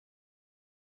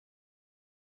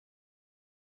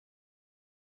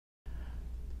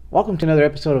Welcome to another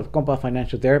episode of Compa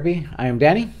Financial Therapy. I am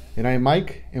Danny. And I am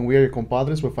Mike, and we are your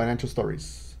compadres with financial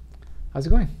stories. How's it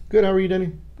going? Good, how are you,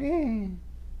 Danny? Eh.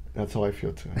 That's how I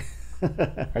feel too.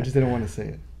 I just didn't want to say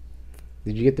it.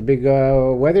 Did you get the big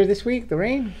weather this week? The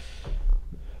rain?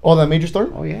 Oh, that major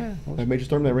storm? Oh, yeah. That major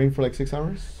storm that rained for like 6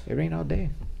 hours? It rained all day.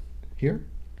 Here?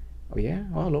 Oh, yeah.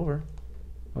 All over.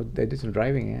 Oh, they did some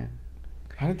driving, yeah.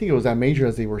 I didn't think it was that major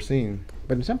as they were saying.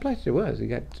 But in some places it was. You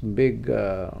got some big,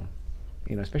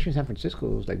 especially in San Francisco,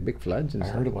 it was like big floods and I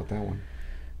stuff. heard about that one.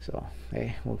 So,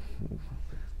 hey,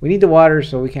 we need the water,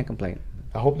 so we can't complain.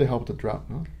 I hope they help the drought,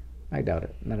 no? I doubt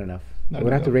it. Not enough. Not It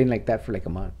would have to enough. rain like that for like a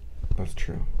month. That's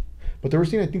true. But they were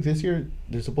saying, I think this year,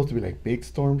 there's supposed to be like big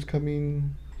storms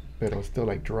coming, but it's still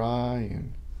like dry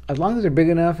and... As long as they're big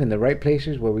enough in the right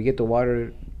places where we get the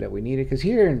water that we need it. Because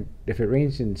here, if it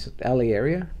rains in LA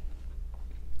area,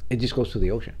 it just goes to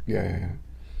the ocean. Yeah.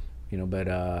 But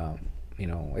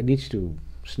it needs to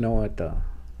snow at the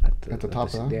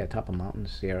top, huh? Yeah, top of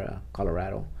mountains, Sierra,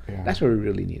 Colorado. Yeah. That's where we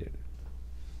really need it.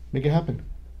 Make it happen.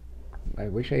 I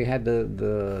wish I had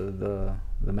the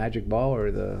magic ball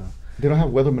or the... They don't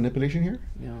have weather manipulation here?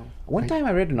 One time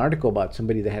I read an article about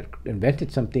somebody that had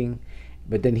invented something,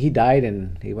 but then he died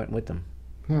and he went with them.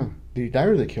 Huh. Did he die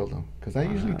or they killed him? Because that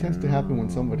usually tends to happen when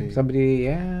somebody...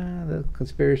 The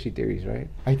conspiracy theories, right?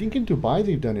 I think in Dubai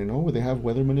they've done it, no? Where they have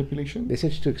weather manipulation? They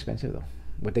said it's too expensive, though.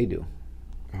 What they do.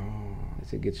 Oh. They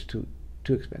said it gets too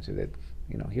expensive. That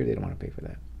here they don't want to pay for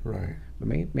that. Right. But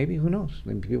maybe who knows?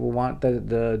 Maybe people want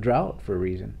the drought for a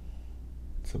reason.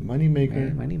 It's a money maker.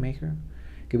 Yeah, money maker.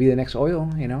 Could be the next oil,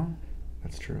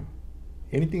 That's true.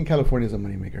 Anything in California is a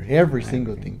money maker. Every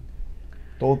single thing.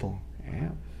 Todo. Yeah.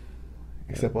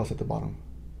 Except us at the bottom.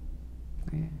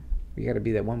 Yeah. You got to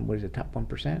be that one. What is it? Top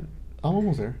 1%. I'm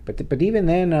almost there. But even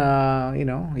then,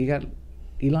 you got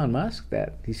Elon Musk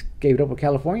that he's gave it up with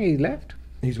California. He left.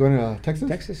 He's going to Texas?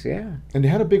 Texas, yeah. And they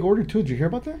had a big order too. Did you hear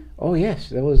about that? Oh, yes.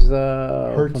 That was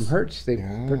Hertz. from Hertz. They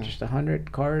Yeah. purchased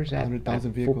 100 cars at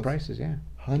 100,000 full vehicles. prices, yeah.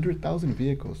 100,000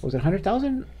 vehicles. Was it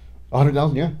 100,000?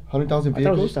 100,000, yeah. 100,000 I thought it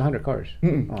was vehicles. just 100 cars.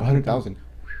 100,000.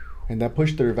 And that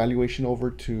pushed their valuation over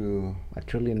to... A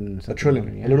trillion. A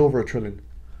trillion. Yeah. A little over a trillion.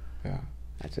 Yeah.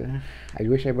 I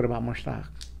wish I would have bought more stock.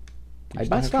 I You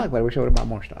bought still have stock, but I wish I would have bought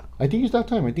more stock. I think it's that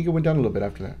time. I think it went down a little bit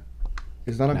after that.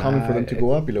 It's not uncommon for them to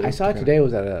go up. I saw it today. It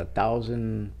was at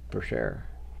 1,000 per share.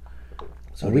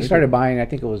 So we really started good. buying. I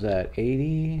think it was at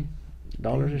 $80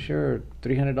 a share, or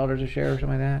 $300 a share, or something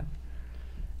like that.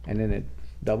 And then it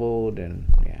doubled, and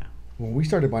yeah. When we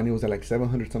started buying, it was at like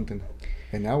 700 something,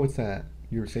 and now it's at,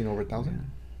 you were saying, over 1,000.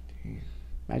 Yeah.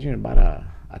 Imagine about a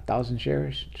 1,000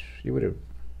 shares, you would have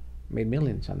made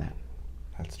millions on that.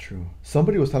 That's true.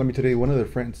 Somebody was telling me today. One of my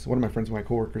friends, my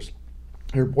coworkers,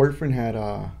 her boyfriend had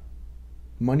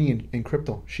money in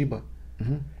crypto, Shiba,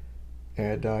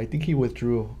 and I think he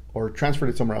withdrew or transferred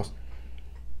it somewhere else.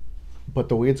 But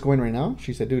the way it's going right now,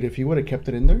 she said, dude, if he would have kept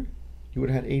it in there, he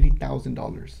would have had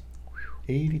 $80,000.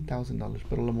 $80,000.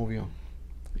 Pero lo movió.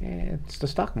 Yeah, it's the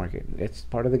stock market. It's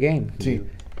part of the game. See, You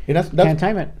and that's can't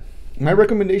time it. my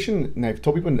recommendation. And I've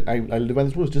told people, I live by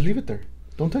this rules. Just leave it there.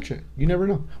 Don't touch it. You never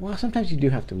know. Well, sometimes you do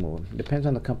have to move. Depends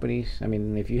on the companies. I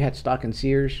mean, if you had stock in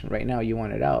Sears right now, you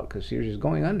want it out because Sears is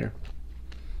going under.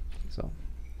 So,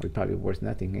 it's probably worth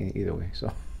nothing either way.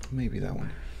 So, Maybe that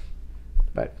one.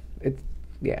 but it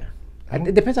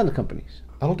depends on the companies.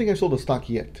 I don't think I sold a stock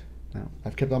yet. No.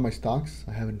 I've kept all my stocks.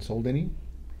 I haven't sold any.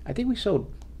 I think we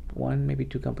sold one, maybe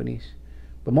two companies,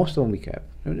 but most of them we kept.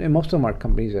 And most of them are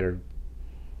companies that are,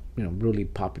 really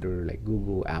popular, like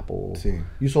Google, Apple. Let's see,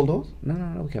 you sold those? No,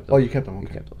 we kept those. Oh, you kept them. We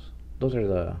Okay. kept those. Those are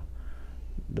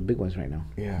the big ones right now.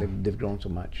 Yeah. They've grown so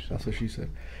much. So. That's what she said.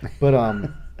 But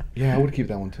yeah, I would keep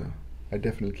that one too. I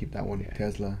definitely keep that one. Yeah.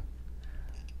 Tesla.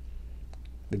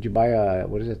 Did you buy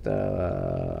what is it?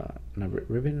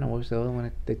 Ribbon? Or what was the other one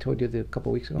that they told you a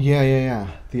couple weeks ago? Yeah.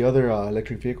 The other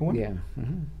electric vehicle one. Yeah.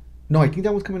 Mm-hmm. No, I think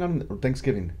that was coming out on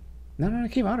Thanksgiving. No,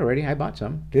 it came out already. I bought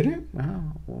some. Did it?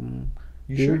 Do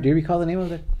You sure? you recall the name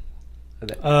of it?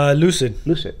 Lucid.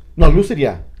 Lucid. No, Lucid.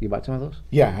 Yeah. You bought some of those?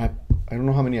 Yeah. I don't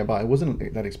know how many I bought. It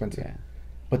wasn't that expensive. Yeah.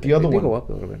 But the other They one go up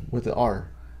a little bit. with the R.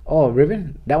 Oh,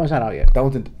 Ribbon? That one's not out yet. That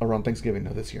one's around Thanksgiving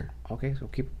of this year. Okay, so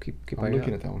keep I'm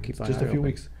looking at that one. Keep It's just a few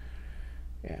weeks.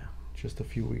 Yeah. Just a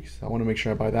few weeks. I want to make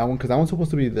sure I buy that one because that one's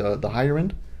supposed to be the higher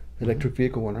end electric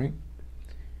vehicle one, right?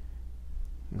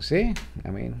 We'll see. I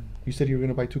mean, You said you were going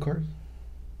to buy 2 cars?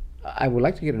 I would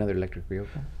like to get another electric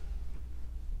vehicle.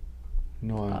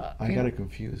 No, I yeah. got it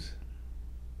confused.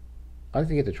 I'd like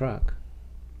to get the truck.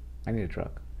 I need a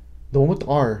truck. The one with the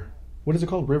R, what is it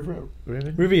called? Rivian?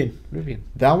 Rivian. Rivian.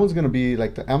 That one's going to be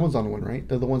like the Amazon one, right?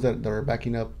 They're the ones that are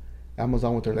backing up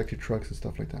Amazon with their electric trucks and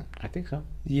stuff like that. I think so.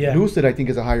 Yeah. Lucid, I think,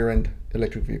 is a higher end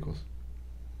electric vehicles.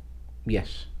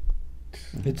 Yes.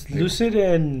 It's Lucid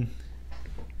and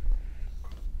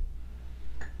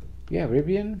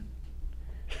Rivian.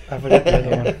 I forgot the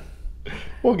other one.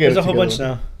 We'll get There's a whole bunch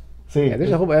now. See, Yeah,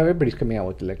 there's a whole. Everybody's coming out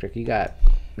with electric. You got,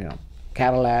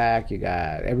 Cadillac. You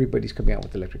got everybody's coming out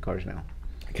with electric cars now.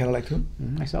 Cadillac too.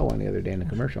 I saw one the other day in a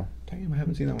commercial. Damn, I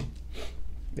haven't seen that one.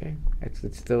 Yeah, it's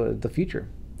the future.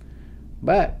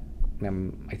 But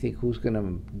I think who's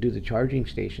gonna do the charging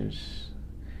stations?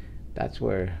 That's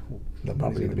where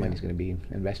probably the money's gonna be.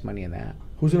 Invest money in that.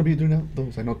 Who's gonna be doing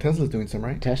those? I know Tesla's doing some,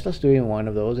 right? Tesla's doing one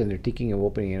of those, and they're thinking of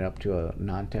opening it up to a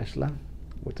non-Tesla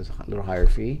with a little higher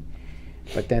fee.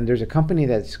 But then there's a company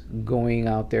that's going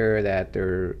out there that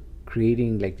they're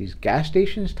creating like these gas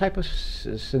stations type of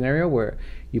scenario where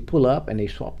you pull up and they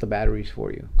swap the batteries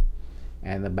for you,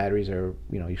 and the batteries are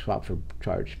you swap for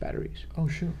charged batteries. Oh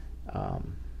shoot.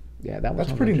 Yeah,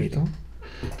 that's pretty neat, though.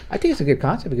 I think it's a good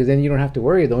concept because then you don't have to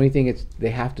worry. The only thing is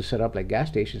they have to set up like gas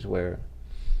stations where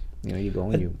you go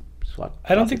and you swap.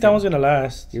 I don't think that one's gonna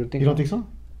last. You don't think? You don't think so?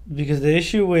 Because the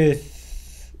issue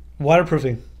with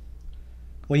waterproofing,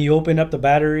 when you open up the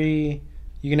battery,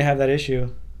 you're gonna have that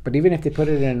issue. But even if they put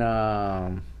it in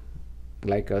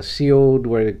like a sealed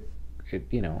where it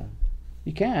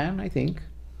you can. I think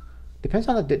depends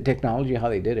on the technology how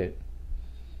they did it.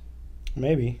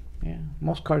 Maybe. Yeah,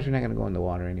 most cars are not going to go in the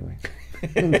water anyway.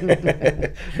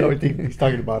 No, I think he's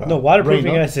talking about No, waterproofing.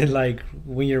 rain, no? I said like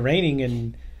when you're raining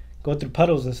and go through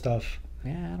puddles and stuff.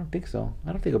 Yeah, I don't think so.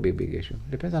 I don't think it'll be a big issue.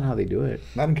 Depends on how they do it.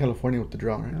 Not in California with the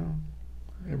drought, right? No.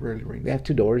 It rarely rains. They have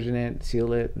 2 doors in it,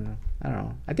 seal it. And, I don't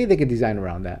know. I think they could design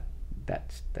around that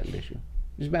issue.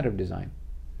 It's a matter of design.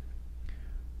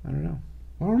 I don't know.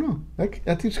 I don't know.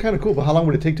 That seems kind of cool, but how long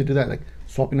would it take to do that? Like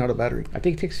swapping out a battery? I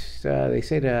think it takes, they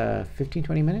said 15,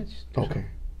 20 minutes. Okay.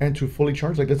 And to fully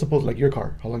charge, like let's suppose like your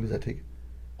car, how long does that take?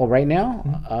 Well, right now,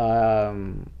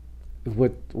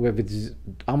 with it's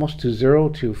almost to zero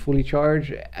to fully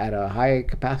charge at a high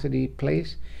capacity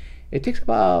place, it takes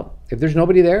about, if there's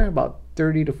nobody there, about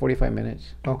 30 to 45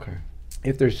 minutes. Okay.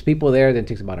 If there's people there, then it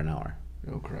takes about an hour.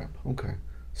 Oh crap. Okay.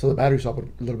 So the battery swap a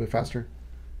little bit faster.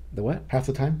 The what? Half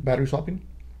the time, battery swapping.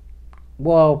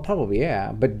 Well, probably,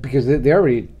 yeah. But because they're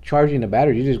already charging the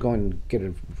battery, you just go and get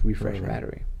a refresh Right.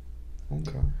 battery.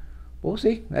 Okay. We'll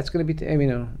see. That's going to be,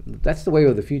 that's the way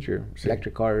of the future. See.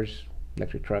 Electric cars,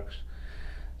 electric trucks.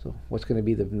 So what's going to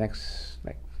be the next,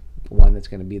 one that's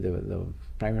going to be the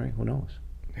primary? Who knows?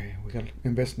 Hey, we gotta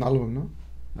invest in all of them, no?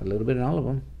 A little bit in all of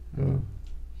them.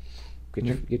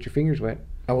 Get your fingers wet.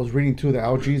 I was reading too that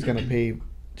LG is gonna pay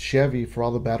Chevy for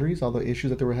all the batteries, all the issues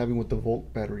that they were having with the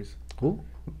Volt batteries. Who?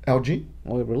 LG?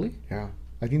 Oh, really? Yeah.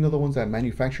 I think they're the ones that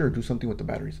manufacture or do something with the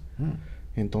batteries.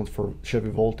 And for Chevy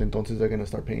Volt, entonces they're gonna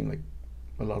start paying like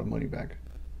a lot of money back.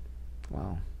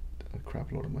 Wow. A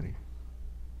crap load of money.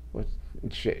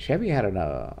 Chevy had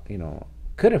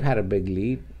could have had a big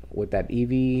lead with that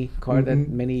EV car that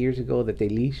many years ago that they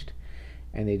leased,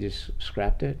 and they just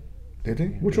scrapped it. Did they?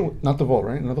 Which one? Not the Volt,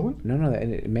 right? Another one? No,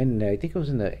 I think it was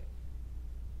in the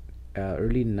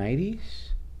early 90s.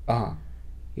 Uh-huh.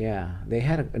 Yeah, they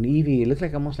had an EV. It looked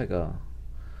like almost like a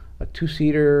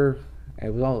 2-seater.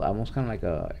 It was all almost kind of like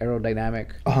a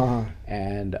aerodynamic,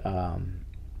 and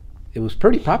it was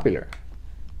pretty popular.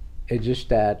 It's just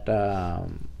that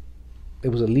it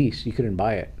was a lease; you couldn't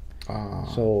buy it.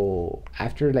 So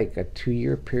after like a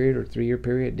 2-year period or 3-year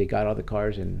period, they got all the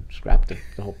cars and scrapped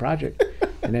the whole project.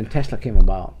 And then Tesla came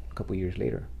about a couple years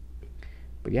later.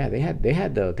 But yeah, they had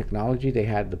the technology, they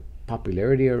had the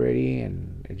popularity already,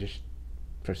 and it just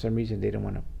for some reason they didn't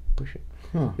want to push it.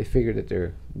 They figured that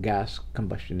their gas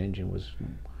combustion engine was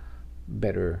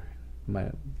better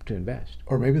to invest.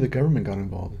 Or maybe the government got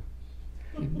involved.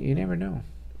 You never know.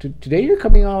 Today you're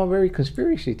coming all very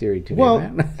conspiracy theory today, Well,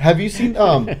 man. have you seen?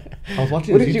 I was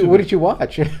watching. What did you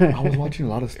watch? I was watching a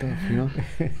lot of stuff.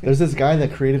 There's this guy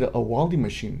that created a welding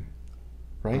machine,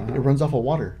 right? It runs off of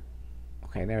water.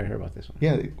 Okay, I never heard about this one.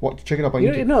 Yeah, check it out on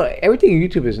YouTube. No, everything on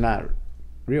YouTube is not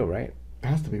real, right? It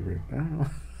has to be real. I don't know.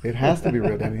 It has to be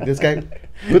real, Danny. This guy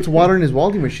puts water in his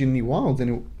welding machine and he welds,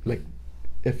 and it,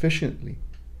 efficiently.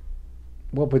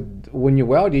 Well, but when you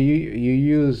weld, you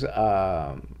use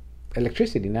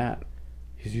electricity, not.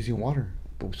 He's using water.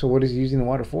 So what is he using the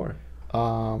water for?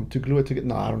 To glue it together.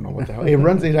 No, I don't know what the hell.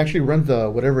 It actually runs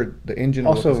the engine.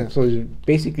 Also, so he's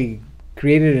basically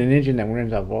created an engine that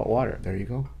runs off water. There you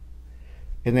go.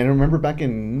 And then I remember back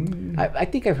in. I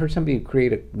think I've heard somebody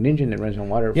create an engine that runs on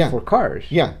water for cars.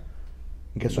 Yeah.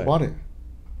 And guess who bought it?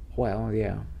 Well,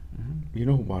 yeah. You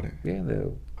know who bought it? Yeah.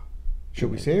 Should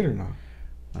we say it or not?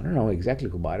 I don't know exactly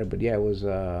who bought it, but yeah, it was.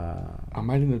 I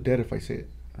might end up dead if I say it.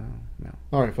 Oh no.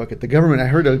 All right, fuck it. The government. I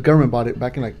heard the government bought it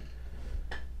back in like.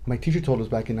 My teacher told us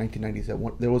back in 1990s that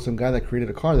there was some guy that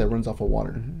created a car that runs off of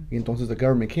water. Mm-hmm. Entonces the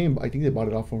government came. I think they bought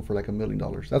it off him for like $1 million.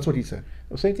 That's what he said.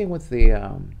 Well, same thing with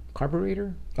the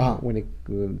carburetor.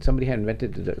 When somebody had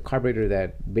invented the carburetor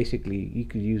that basically you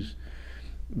could use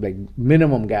like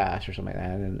minimum gas or something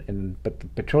like that, but the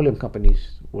petroleum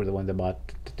companies were the ones that bought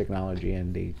the technology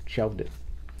and they shelved it.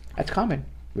 That's common.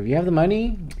 If you have the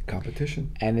money,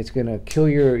 competition, and it's gonna kill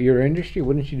your industry,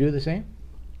 wouldn't you do the same?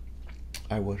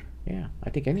 I would. Yeah, I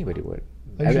think anybody would.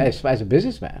 As a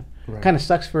businessman, right. Kind of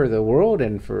sucks for the world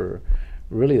and for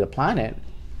really the planet,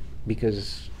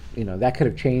 because that could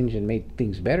have changed and made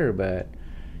things better. But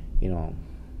you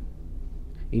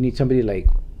need somebody like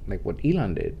what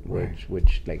Elon did, right.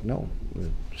 which like, no,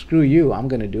 screw you, I'm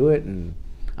gonna do it and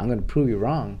I'm gonna prove you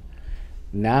wrong.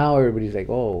 Now everybody's like,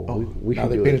 we should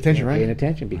do it. Attention, right? Paying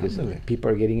attention because people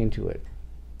are getting into it.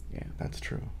 Yeah, that's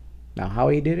true. Now how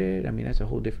he did it, I mean, that's a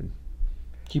whole different.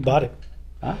 He bought it.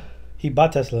 Huh? He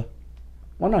bought Tesla.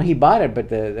 Well, no, he bought it, but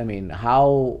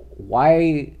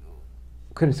why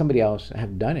couldn't somebody else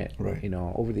have done it? Right.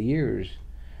 Over the years.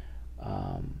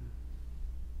 I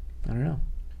don't know.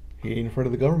 He ain't in front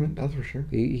of the government, that's for sure.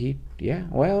 He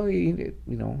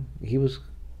was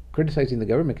criticizing the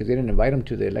government because they didn't invite him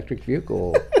to the electric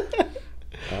vehicle.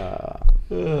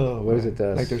 What is it?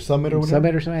 Like their summit or whatever?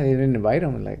 Summit or something. They didn't invite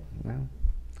him, because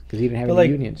he didn't have any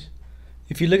unions.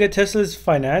 If you look at Tesla's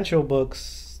financial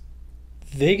books,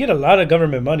 they get a lot of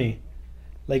government money.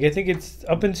 Like I think it's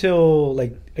up until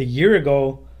like a year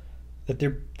ago that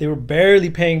they were barely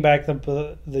paying back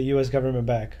the U.S. government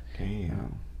back.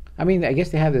 Damn. I mean, I guess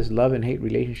they have this love and hate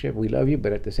relationship. We love you,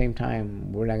 but at the same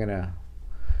time, we're not gonna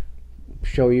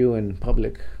show you in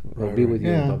public or be with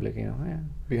you in public.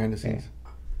 Behind the scenes,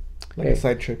 like a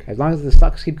side chick. As long as the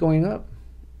stocks keep going up.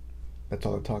 That's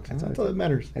all it talks. That's all that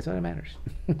matters. That's all that matters.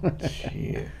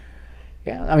 Shit.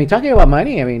 Yeah, I mean, talking about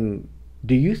money, I mean,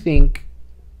 do you think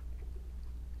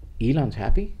Elon's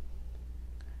happy?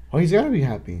 Oh, he's got to be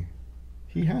happy.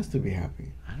 He has to be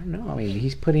happy. I don't know. I mean,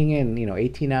 he's putting in,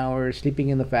 18 hours, sleeping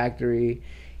in the factory.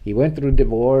 He went through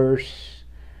divorce.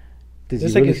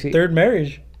 It's like his third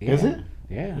marriage. Yeah. Is it?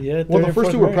 Yeah. Yeah. Well, the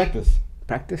first two were practice.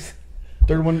 Practice?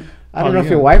 Third one. I don't know if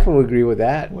your wife will agree with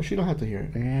that. Well, she don't have to hear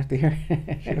it. You have to hear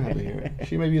it. She don't have to hear it.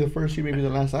 She may be the first. She may be the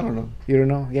last. I don't know. You don't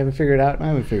know? You haven't figured it out? I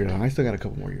haven't figured it out. I still got a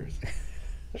couple more years.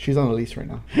 She's on the lease right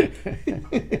now.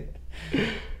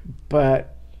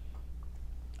 But,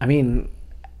 I mean,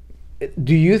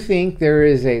 do you think there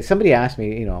is somebody asked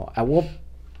me, at what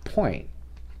point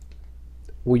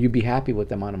will you be happy with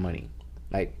the amount of money?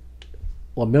 Like,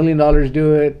 will $1 million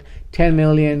do it? 10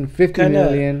 million, 50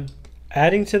 million?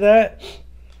 Adding to that,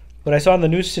 what I saw on the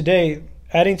news today,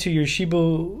 adding to your Shiba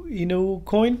Inu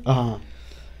coin, I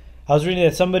was reading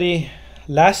that somebody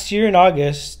last year in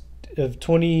August of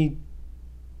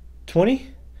 2020,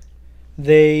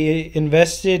 they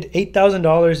invested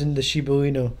 $8,000 in the Shiba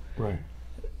Inu. Right.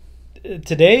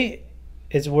 Today,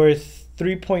 it's worth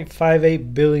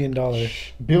 $3.58 billion.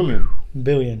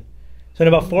 Billion. So in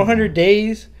about 400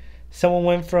 days, someone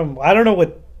went from, I don't know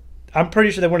what, I'm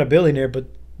pretty sure they weren't a billionaire, but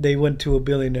they went to a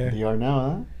billionaire. They are now,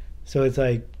 huh? So it's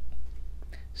like,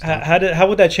 how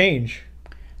would that change?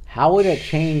 How would it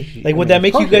change? Like, would that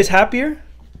make you guys happier?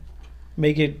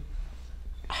 Make it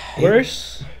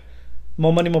worse?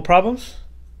 More money, more problems?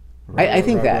 I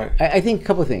think that. Right. I think a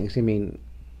couple of things. I mean,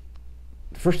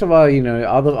 first of all,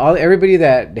 everybody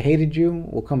that hated you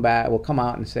will come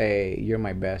out and say, "You're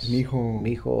my best,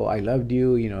 mijo. I loved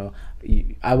you.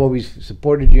 I've always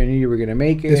supported you. I knew you were gonna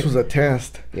make it. This was a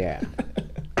test." Yeah,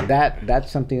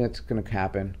 that's something that's gonna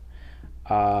happen.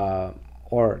 Or,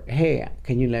 hey,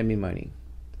 can you lend me money?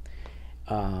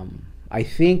 I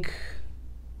think,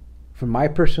 from my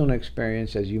personal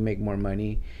experience, as you make more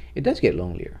money, it does get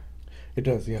lonelier. It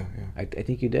does, yeah. I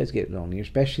think it does get lonelier,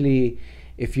 especially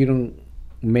if you don't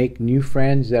make new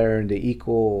friends that are in the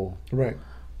equal, right?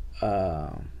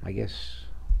 I guess,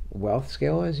 wealth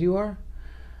scale as you are,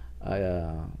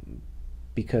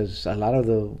 because a lot of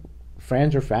the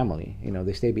friends or family,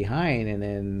 they stay behind, and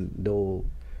then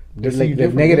they're like the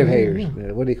negative haters.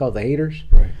 Yeah. What do they call it? The haters?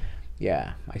 Right.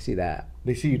 Yeah, I see that.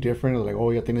 They see you different. Like,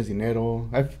 oh, ya tienes dinero.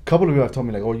 A couple of people have told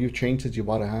me, like, oh, you've changed since you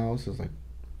bought a house. It's like,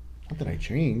 not that I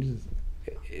changed.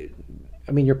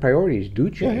 I mean, your priorities do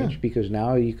change because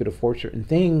now you could afford certain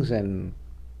things. And,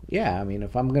 I mean,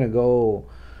 if I'm going to go,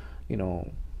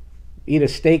 eat a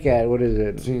steak at,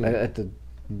 at the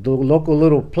local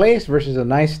little place versus a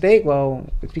nice steak, well,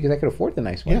 it's because I could afford the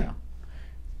nice one now.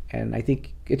 And I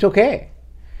think it's okay.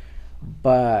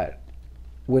 But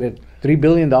would a $3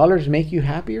 billion make you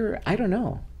happier? I don't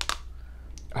know.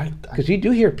 Because you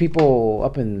do hear people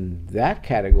up in that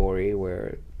category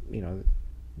where, you know,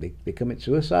 they commit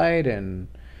suicide and,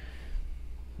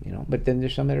 you know, but then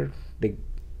there's some that are, they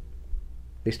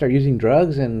start using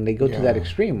drugs and they go to that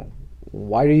extreme.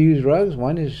 Why do you use drugs?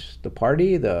 One is the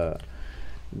party, the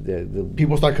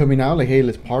people start coming out like, hey,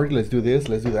 let's party, let's do this,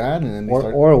 let's do that, and then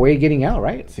or a way of getting out,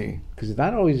 right? See, because it's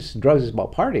not always drugs is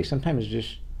about party. Sometimes it's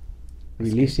just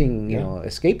releasing, you know,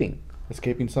 escaping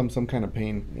some kind of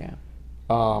pain. Yeah.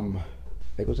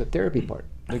 There goes the therapy part.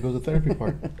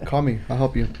 Call me, I'll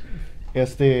help you.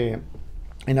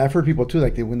 And I've heard people too,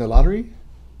 like they win the lottery,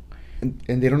 and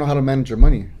they don't know how to manage their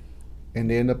money, and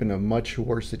they end up in a much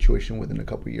worse situation within a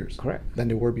couple of years. Correct. Than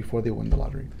they were before they won the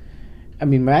lottery. I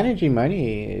mean, managing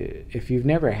money, if you've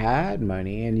never had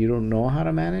money and you don't know how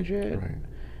to manage it, right,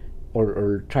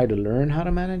 or try to learn how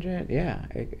to manage it, yeah,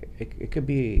 it could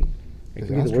be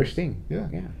the worst thing. Yeah.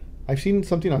 I've seen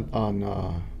something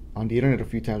on the internet a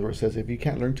few times where it says if you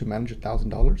can't learn to manage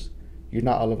 $1,000, you're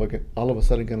not all of a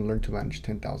sudden going to learn to manage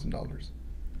 $10,000.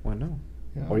 Well, no,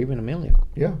 yeah. Or even $1 million.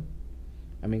 Yeah,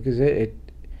 I mean, because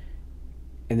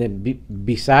and then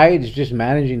besides just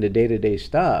managing the day-to-day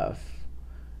stuff,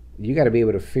 you got to be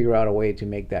able to figure out a way to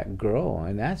make that grow,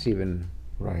 and that's even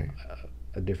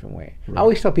a different way. Right. I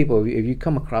always tell people, if you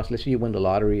come across, let's say you win the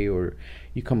lottery or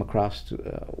you come across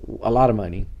a lot of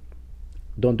money,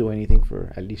 don't do anything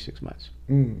for at least 6 months.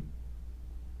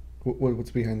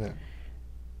 What's behind that?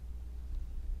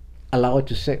 Allow it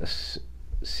to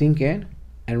sink in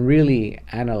and really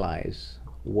analyze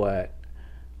what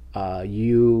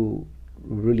you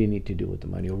really need to do with the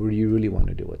money, or what you really want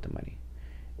to do with the money.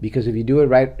 Because if you do it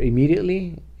right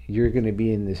immediately, you're going to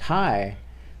be in this high,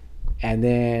 and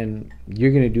then you're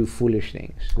going to do foolish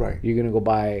things. Right. You're going to go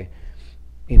buy,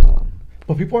 you know.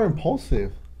 But people are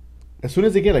impulsive. As soon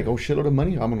as they get like, oh, shitload of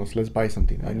money, let's buy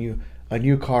something. A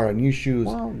new car, a new shoes.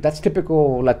 Well, that's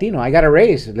typical Latino. I got a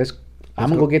raise. I'm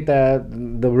going to go get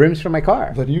the rims for my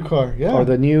car. The new car, yeah. Or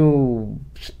the new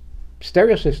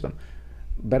stereo system.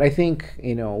 But I think,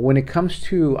 you know, when it comes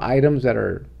to items that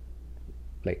are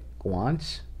like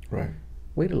wants, right,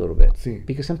 wait a little bit. See,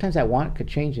 because sometimes that want could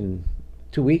change in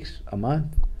 2 weeks, a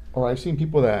month. Or I've seen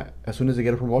people that as soon as they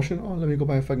get a promotion, oh, let me go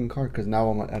buy a fucking car because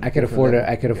now I could afford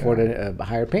a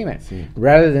higher payment. See.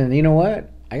 Rather than, you know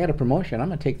what, I got a promotion, I'm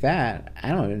gonna take that. I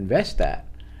don't invest that.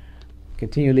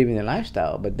 Continue living the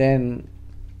lifestyle, but then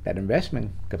that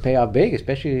investment could pay off big,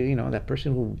 especially, you know, that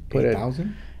person who put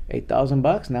 $8,000.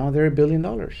 Now they're $1 billion.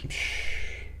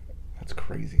 That's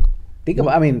crazy. Think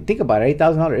about it.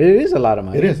 $8,000. It is a lot of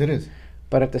money. It is.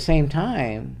 But at the same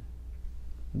time,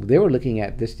 they were looking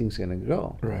at this thing's going to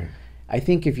grow. Right. I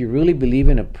think if you really believe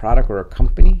in a product or a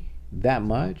company that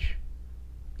much,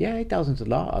 yeah, 8,000 is a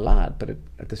lot. But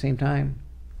at the same time,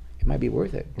 it might be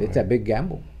worth it. Right. It's a big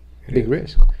gamble, big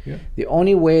risk. Yeah. The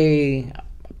only way,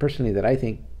 personally, that I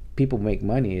think people make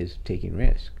money is taking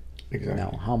risk. Exactly.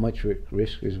 Now, how much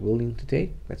risk is willing to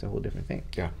take? That's a whole different thing.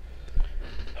 Yeah.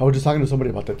 I was just talking to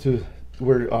somebody about that too.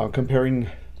 We're comparing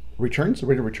rate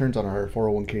of returns on our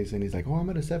 401ks, and he's like, oh, I'm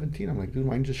at a 17. I'm like, dude,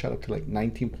 mine just shot up to like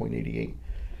 19.88.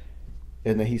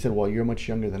 And then he said, well, you're much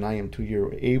younger than I am too.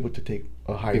 You're able to take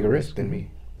a higher risk than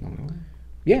me.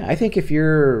 Yeah, I think if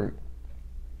you're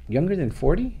younger than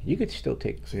 40, you could still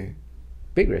take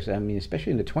big risks. I mean,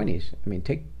 especially in the 20s. I mean,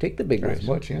 take the big risk.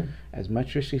 As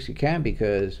much risk as you can,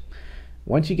 because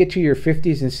once you get to your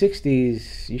 50s and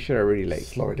 60s, you should already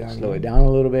slow it down a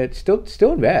little bit.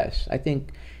 Still invest. I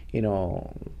think, you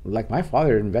know, like my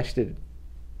father invested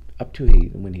up to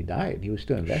when he died. He was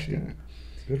still investing.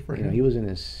 Good for him. You know, he was in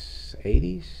his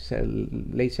 80s,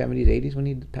 late 70s, 80s when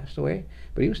he passed away,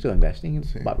 but he was still investing.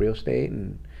 He bought real estate,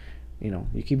 and you know,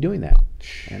 you keep doing that.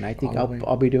 And I think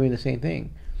I'll be doing the same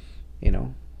thing. You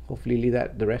know, hopefully leave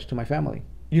the rest to my family.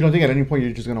 You don't think at any point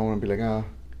you're just gonna want to be like,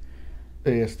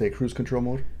 stay cruise control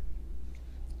mode?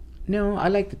 No, I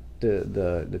like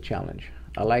the challenge.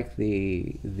 I like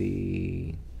the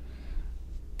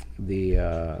you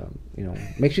know,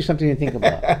 makes you something to think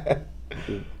about.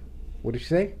 What did you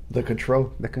say? The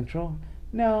control. The control?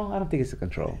 No, I don't think it's the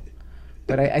control.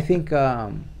 But I think I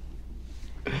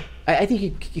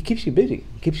think it keeps you busy.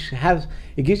 It gives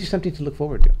you something to look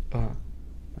forward to.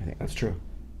 I think that's true.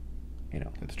 You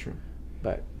know, that's true.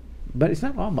 But it's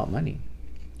not all about money.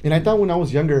 And I thought when I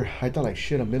was younger, I thought like,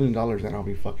 shit, $1 million, then I'll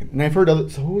be fucking. And I've heard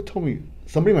so who told me?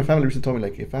 Somebody in my family recently told me,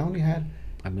 like, if I only had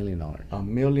 $1 million, $1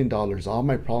 million, all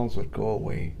my problems would go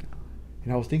away.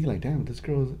 And I was thinking, like, damn, this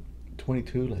girl's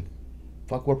 22. Like,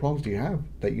 fuck, what problems do you have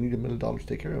that you need $1 million to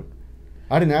take care of?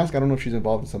 I didn't ask. I don't know if she's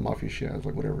involved in some mafia shit. I was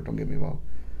like, whatever, don't get me involved.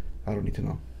 I don't need to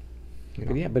know. You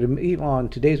know? But yeah, but even on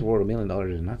today's world, $1 million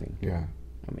is nothing. Yeah.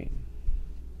 I mean,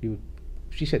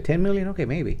 she said 10 million, okay,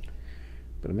 maybe,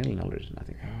 but $1 million is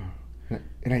nothing. Yeah.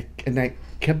 And I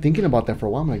kept thinking about that for a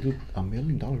while. I'm like, dude, $1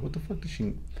 million? What the fuck does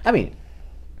she? I mean,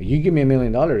 you give me $1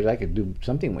 million, I could do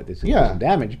something with it. Some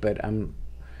damage, but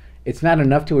it's not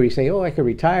enough to where you say, oh, I could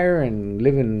retire and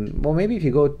live in. Well, maybe if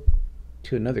you go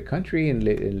to another country and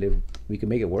live, we can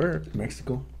make it work.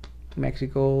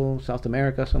 Mexico, South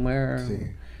America, somewhere. See.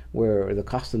 Where the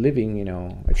cost of living,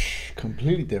 it's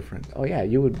completely different. Oh yeah,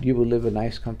 you would live a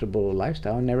nice, comfortable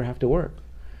lifestyle and never have to work.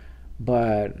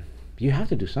 But you have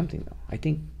to do something though. I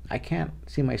think I can't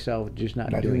see myself just not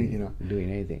doing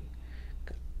anything.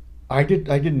 I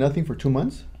did nothing for 2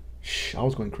 months. I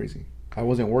was going crazy. I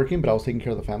wasn't working, but I was taking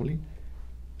care of the family.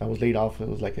 I was laid off. It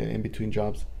was like an in between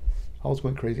jobs. I was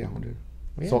going crazy.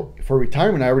 Yeah. So for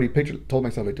retirement, I already told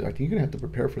myself, like, dude, I think you're gonna have to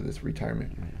prepare for this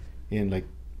retirement. In like.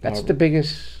 That's the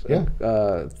biggest.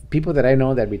 People that I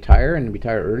know that retire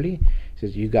early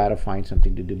says you got to find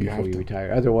something to do before you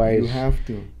retire. Otherwise, you have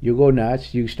to. You go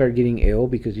nuts. You start getting ill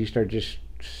because you start just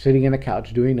sitting on the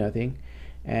couch doing nothing,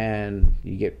 and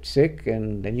you get sick,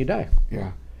 and then you die.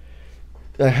 Yeah.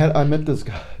 I met this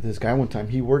guy one time.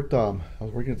 He worked. I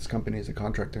was working at this company as a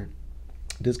contractor.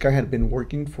 This guy had been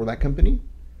working for that company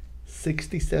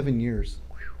 67 years.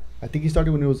 I think he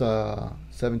started when he was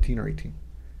 17 or 18.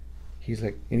 He's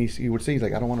like, and he would say, he's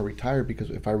like, I don't want to retire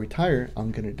because if I retire,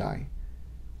 I'm gonna die.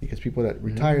 Because people that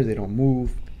retire, they don't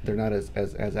move, they're not as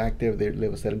active, they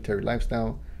live a sedentary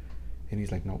lifestyle. And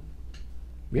he's like, no.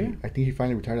 Yeah. I think he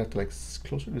finally retired after like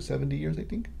closer to 70 years, I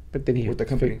think. But then he had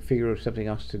to figure out something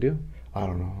else to do. I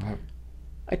don't know.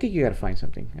 I think you got to find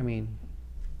something. I mean,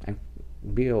 and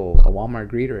be a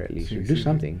Walmart greeter at least, or do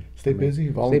something. Stay busy,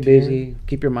 volunteer. Stay busy,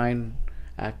 keep your mind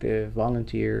active,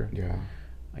 volunteer. Yeah.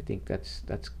 I think that's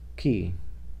key.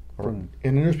 And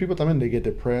then there's people también, they get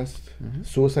depressed.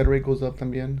 Suicide rate goes up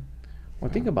también. Well,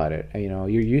 think about it. You're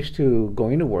used to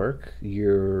going to work.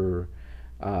 You're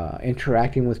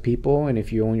interacting with people, and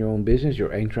if you own your own business,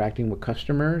 you're interacting with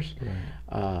customers.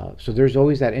 Right. So there's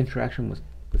always that interaction with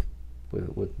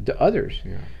the others.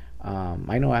 Yeah.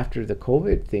 I know after the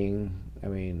COVID thing, I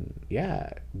mean,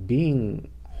 yeah, being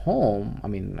home. I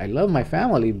mean, I love my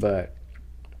family, but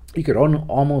you could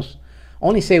almost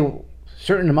only say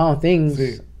certain amount of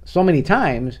things so many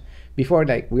times before,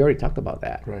 like, we already talked about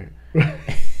that. Right.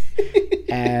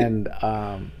 And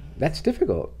that's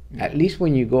difficult. Yeah. At least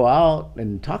when you go out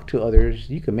and talk to others,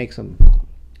 you can make some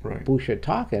bullshit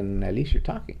talk, and at least you're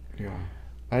talking. Yeah,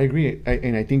 I agree.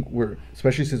 And I think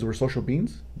especially since we're social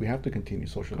beings, we have to continue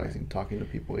socializing, talking to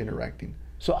people, interacting.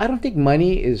 So I don't think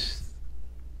money is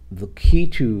the key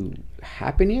to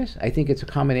happiness. I think it's a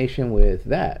combination with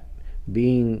that,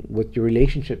 being with your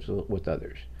relationships with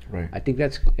others. Right. I think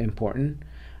that's important.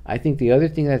 I think the other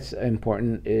thing that's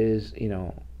important is,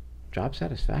 job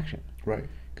satisfaction. Right.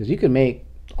 Because you can make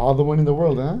all the money in the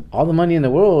world, huh? All the money in the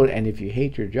world, and if you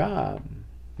hate your job,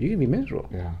 you can be miserable.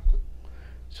 Yeah.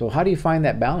 So how do you find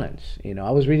that balance?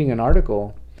 I was reading an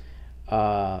article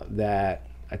that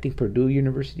I think Purdue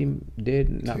University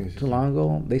did not too long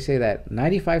ago. They say that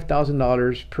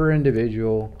 $95,000 per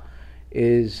individual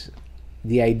is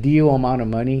the ideal amount of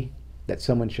money that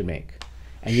someone should make,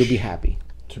 and you'll be happy.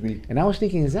 And I was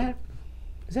thinking, is that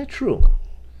true?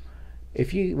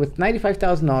 If you with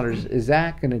 $95,000, is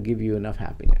that going to give you enough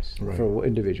happiness for an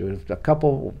individual? If a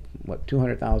couple,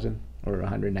 200,000 or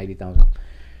 190,000,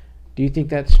 do you think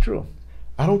that's true?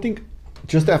 I don't think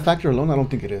just that factor alone. I don't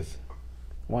think it is.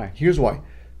 Why? Here's why.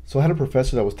 So I had a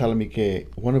professor that was telling me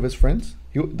that one of his friends,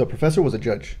 the professor was a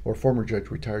judge or former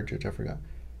judge, retired judge, I forgot.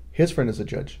 His friend is a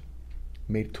judge,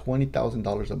 made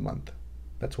 $20,000 a month.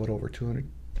 That's what, over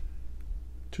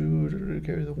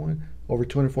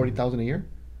 240,000 a year.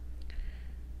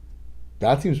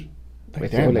 That seems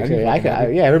like, damn,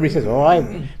 everybody says, "Oh,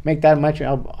 I make that much,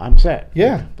 I'm set."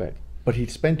 Yeah, but he'd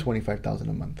spend $25,000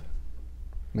 a month.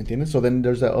 ¿Me entiendes? So then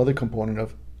there's that other component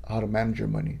of how to manage your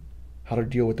money, how to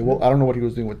deal with it. Well, I don't know what he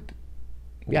was doing with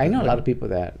I know a lot of people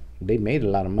that they made a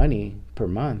lot of money per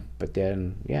month, but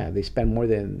then they spend more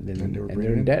than and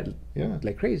they're in debt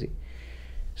like crazy.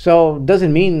 So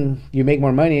doesn't mean you make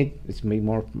more money.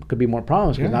 Could be more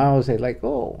problems. Because now I say like,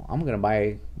 oh, I'm gonna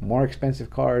buy more expensive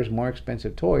cars, more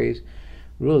expensive toys.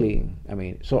 Really, I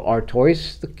mean, so are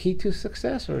toys the key to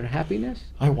success or happiness?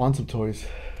 I want some toys.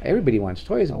 Everybody wants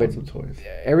toys, I want some toys.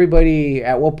 Everybody,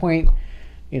 at what point,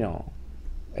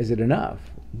 is it enough?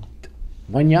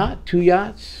 One yacht, 2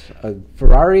 yachts, a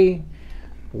Ferrari.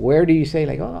 Where do you say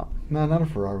like, oh? No, not a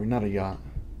Ferrari, not a yacht.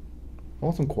 I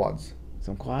want some quads.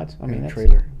 Some quads? I mean, a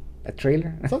trailer. A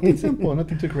trailer? Something simple,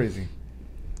 nothing too crazy.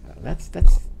 That's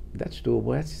that's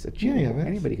doable. That's achievable. Yeah,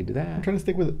 anybody could do that. I'm trying to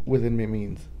stick within my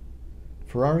means.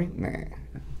 Ferrari? Nah.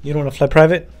 You don't want to fly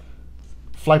private?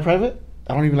 Fly private?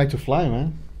 I don't even like to fly,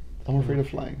 man. I'm afraid of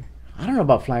flying. I don't know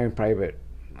about flying private.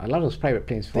 A lot of those private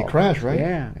planes fall. They crash, right?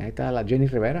 Yeah. I thought like Jenny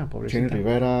Rivera. Jenny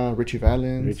Rivera, Richie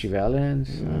Valens.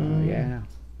 Yeah.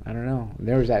 I don't know.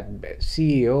 There was that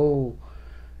CEO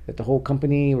that the whole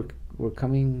company were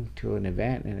coming to an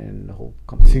event, and then the whole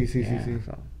company. See.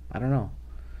 So I don't know.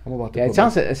 I'm about to. Yeah,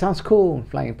 it sounds cool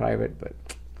flying private, but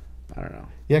I don't know.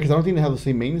 Yeah, because I don't think they have the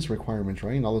same maintenance requirements,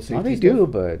 right? And all the safety. Well, they do,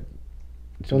 but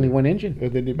it's only one engine.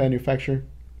 They manufacture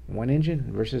one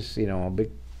engine versus a big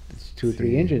 2 or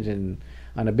 3 engines, and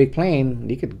on a big plane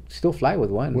you could still fly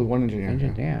with one. With one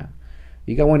engine, yeah.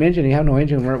 You got one engine, you have no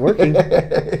engine working.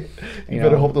 you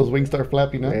better hope those wings start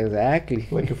flapping, huh? Exactly.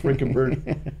 Like a freaking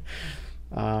bird.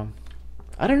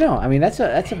 I don't know. I mean, that's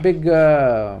a big.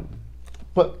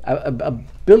 But $1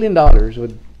 billion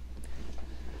would.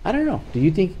 I don't know. Do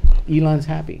you think Elon's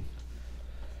happy?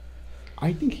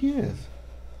 I think he is.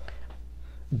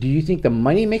 Do you think the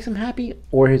money makes him happy,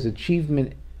 or his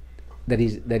achievement that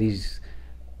he's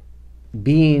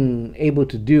being able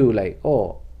to do? Like,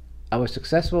 oh, I was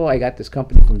successful. I got this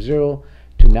company from zero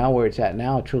to now where it's at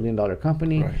now, $1 trillion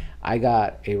company. Right. I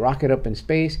got a rocket up in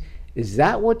space. Is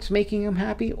that what's making him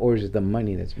happy, or is it the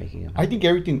money that's making him happy? I think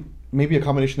everything, maybe a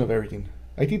combination of everything.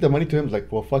 I think the money to him is like,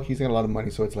 well, fuck, he's got a lot of money,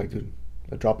 so it's like, dude,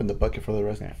 a drop in the bucket for the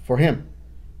rest. Yeah. For him.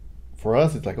 For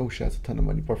us, it's like, oh shit, that's a ton of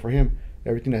money. But for him,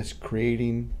 everything that's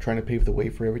creating, trying to pave the way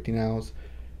for everything else,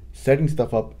 setting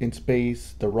stuff up in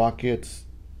space, the rockets.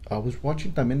 I was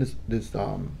watching this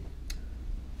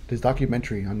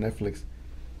documentary on Netflix,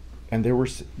 and they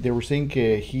were saying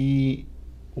he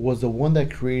was the one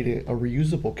that created a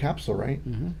reusable capsule, right?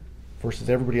 Mm-hmm. Versus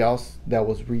everybody else that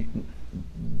was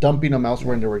dumping them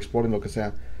elsewhere and they were exploding, lo que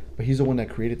sea. But he's the one that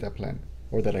created that plan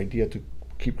or that idea to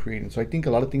keep creating. So I think a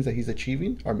lot of things that he's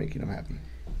achieving are making him happy.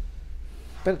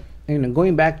 But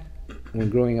going back when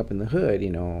growing up in the hood,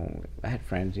 I had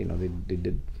friends, they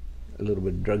did a little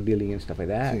bit of drug dealing and stuff like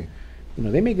that. Sí.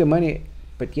 They made good money,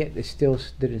 but yet they still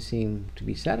didn't seem to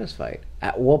be satisfied.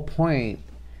 At what point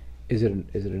is it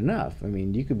enough? I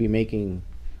mean, you could be making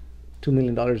 $2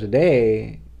 million a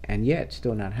day and yet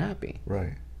still not happy.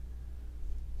 Right.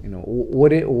 Why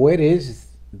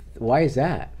is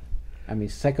that? I mean,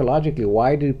 psychologically,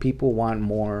 why do people want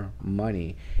more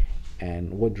money,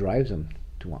 and what drives them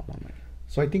to want more money?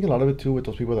 So I think a lot of it too with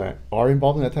those people that are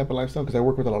involved in that type of lifestyle, because I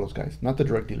work with a lot of those guys, not the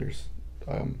drug dealers.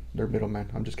 They're middlemen.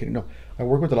 I'm just kidding. No, I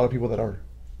work with a lot of people that are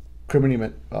criminal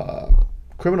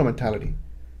mentality,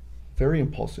 very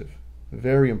impulsive.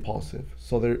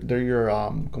 So they're your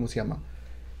 ¿cómo se llama?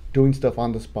 Doing stuff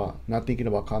on the spot, not thinking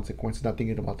about consequences, not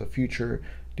thinking about the future.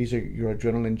 These are your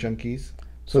adrenaline junkies.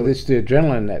 So it's the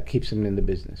adrenaline that keeps them in the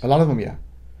business. A lot of them, yeah.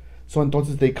 So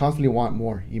entonces they constantly want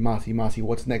more, y más,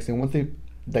 what's next? And once they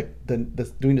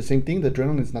doing the same thing, the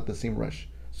adrenaline is not the same rush.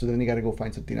 So then you got to go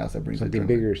find something else that brings something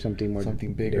bigger, something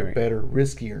bigger, daring. Better,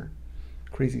 riskier,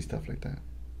 crazy stuff like that.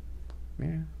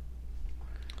 Yeah.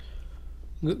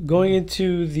 Going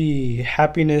into the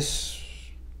happiness,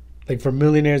 like for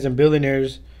millionaires and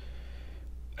billionaires,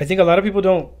 I think a lot of people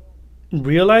don't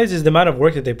realize is the amount of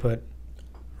work that they put,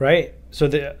 right? So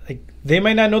they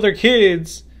might not know their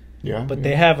kids, but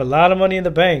they have a lot of money in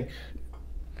the bank.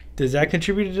 Does that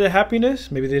contribute to the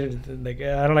happiness? Maybe they like,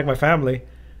 I don't like my family,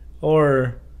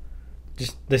 or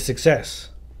just the success,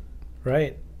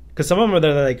 right? Because some of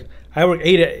them are like, I work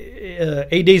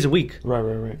 8 days a week,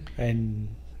 right, and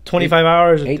 25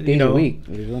 hours, 8 days a week.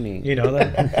 There's only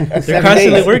they're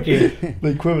constantly working. The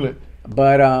equivalent.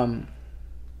 But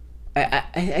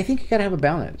I think you gotta have a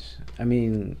balance. I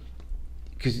mean,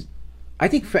 because I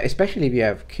think especially if you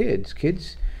have kids,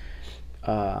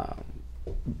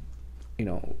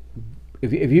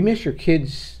 if you miss your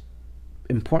kids'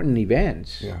 important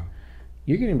events,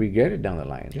 you're gonna regret it down the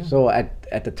line. Yeah. So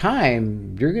at the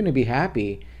time, you're gonna be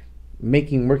happy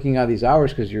working out these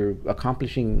hours because you're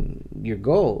accomplishing your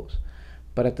goals,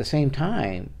 but at the same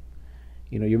time,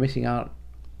 you're missing out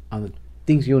on the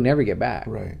things you'll never get back.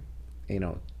 Right.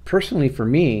 Personally for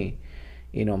me,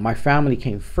 my family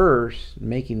came first,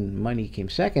 making money came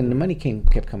second, the money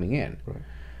kept coming in. Right.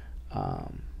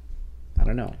 I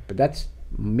don't know, but that's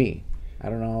me. I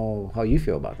don't know how you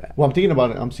feel about that. Well, I'm thinking about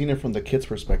it. I'm seeing it from the kid's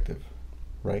perspective,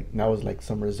 right? Now it's like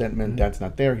some resentment. Mm-hmm. Dad's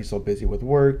not there. He's so busy with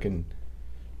work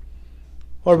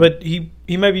but he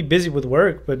might be busy with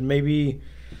work, but maybe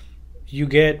you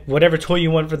get whatever toy you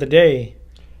want for the day.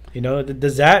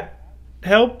 Does that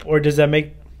help, or does that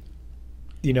make,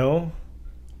 I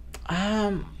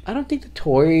don't think the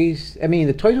toys. I mean,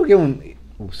 the toys will give them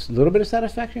a little bit of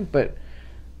satisfaction, but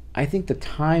I think the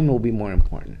time will be more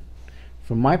important.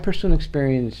 From my personal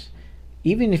experience,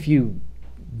 even if you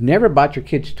never bought your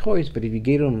kids toys, but if you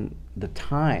gave them the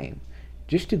time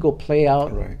just to go play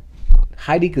out, Right.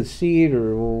 Heidi could see it,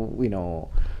 or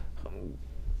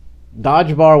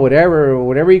dodgeball,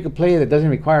 whatever you could play that doesn't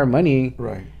require money.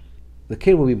 Right. The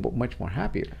kid will be much more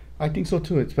happier. I think so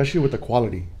too, especially with the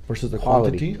quality versus the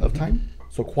Quality. quantity of time.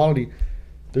 So quality.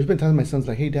 There's been times my son's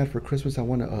like, "Hey, Dad, for Christmas I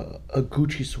want a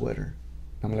Gucci sweater."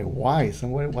 I'm like, "Why,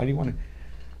 son? Why do you want it?"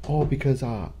 "Oh, because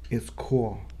it's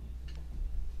cool."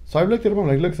 So I looked at him. I'm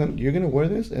like, "Look, son, you're gonna wear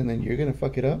this, and then you're gonna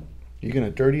fuck it up. You're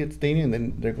gonna dirty it, stain it, and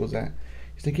then there goes that."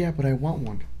 He's like, "Yeah, but I want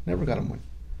one." Never got him one.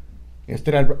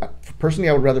 Instead, personally,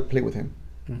 I would rather play with him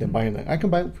than buy him that. I can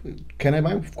buy. Can I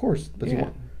buy him? Of course. Does he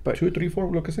want? But 2, 3, 4,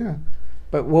 lo que sea.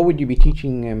 But what would you be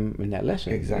teaching him in that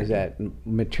lesson? Exactly. Is that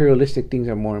materialistic things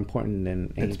are more important than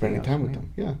anything And spending else, time with right?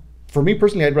 them. Yeah. For me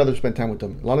personally, I'd rather spend time with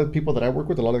them. A lot of the people that I work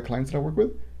with, a lot of the clients that I work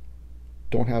with,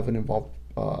 don't have an involved,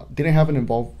 didn't have an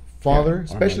involved father, Yeah,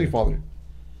 especially mother.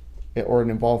 father, or an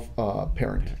involved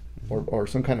parent, or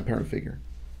some kind of parent figure,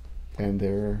 and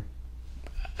they're.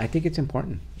 I think it's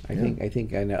important. I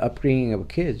think in the upbringing of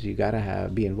kids, you gotta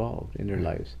be involved in their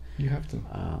lives. You have to.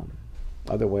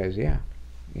 Otherwise, yeah,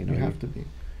 You have to be.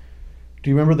 Do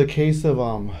you remember the case of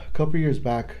a couple of years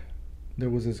back? There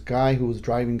was this guy who was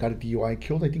driving, got a DUI,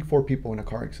 killed I think 4 people in a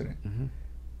car accident,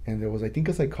 and there was, I think,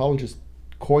 a psychologist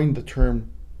coined the term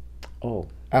Oh,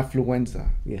 affluenza.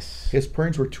 yes. His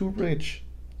parents were too rich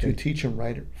to teach him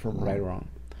right from wrong. Right or wrong.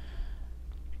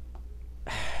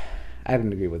 I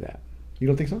don't agree with that. You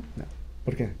don't think so? No.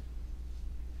 But okay.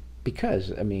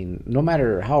 Because, I mean, no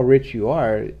matter how rich you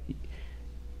are,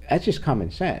 that's just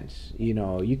common sense.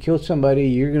 You killed somebody,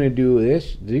 you're going to do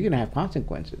this, you're going to have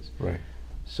consequences. Right.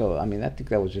 So, I mean, I think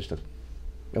that was just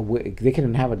they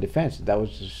couldn't have a defense. That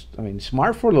was just, I mean,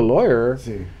 smart for the lawyer,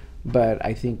 See. but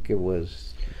I think it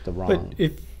was the wrong. But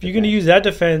if you're going to use that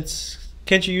defense,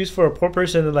 can't you use for a poor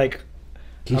person that, like,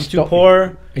 He I'm too stole-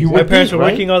 poor, You my would parents think, were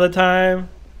right? working all the time?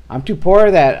 I'm too poor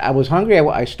that I was hungry,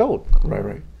 I stole.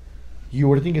 Right. You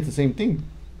would think it's the same thing.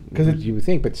 Because You would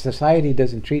think, but society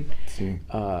doesn't treat See.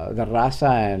 the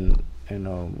raza and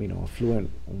affluent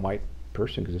white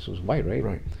person, because this was white, right?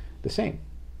 Right. The same.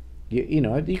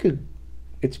 You could.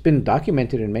 It's been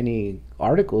documented in many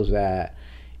articles that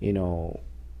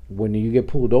when you get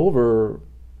pulled over,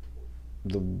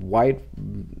 the white,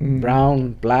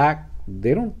 brown, black,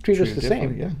 they don't treat us the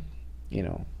same.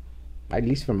 Yeah. At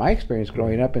least from my experience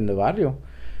growing up in the barrio,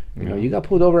 Yeah. you got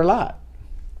pulled over a lot.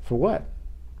 For what?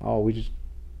 Oh,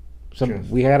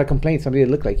 we had a complaint. Somebody that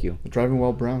looked like you. Driving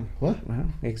while brown. What?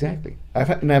 Exactly. I've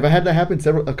had that happen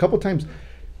a couple times.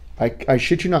 I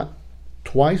shit you not,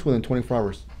 twice within 24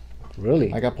 hours.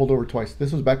 Really? I got pulled over twice.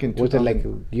 This was back in 2000. Was it like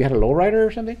you had a lowrider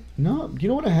or something? No, you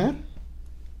know what I had?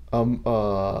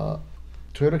 Toyota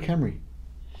Camry.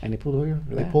 And they pulled over.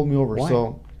 They pulled me over. Why?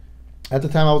 So, at the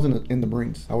time I was in the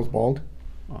Marines. I was bald.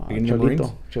 In the Marines.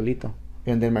 Cholito.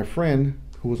 And then my friend,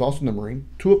 who was also in the Marine,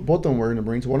 both of them were in the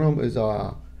Marines. One of them is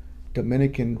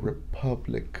Dominican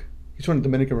Republic. He's from the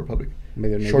Dominican Republic.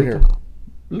 Short hair. A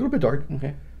little bit dark.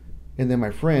 Okay. And then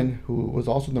my friend, who was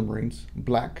also in the Marines,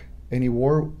 black. And he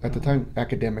wore, at the time,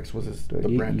 Academics was the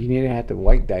brand. You need to have the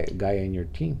white guy in your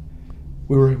team.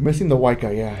 We were missing the white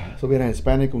guy, yeah. So we had a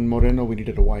Hispanic, un Moreno, we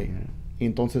needed a white.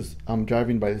 Entonces, I'm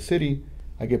driving by the city,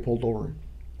 I get pulled over.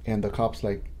 And the cop's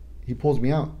like, he pulls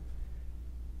me out.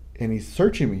 And he's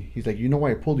searching me. He's like, "You know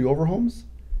why I pulled you over, Holmes?"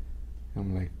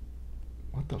 I'm like,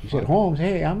 "What the fuck?" He said, "Holmes,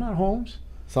 hey, I'm not Holmes."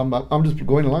 So I'm just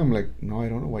going along. I'm like, "No, I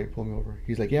don't know why you pulled me over."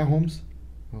 He's like, "Yeah, Holmes."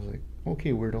 I was like,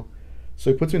 "Okay, weirdo."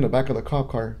 So he puts me in the back of the cop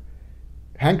car,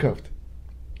 handcuffed.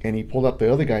 And he pulled out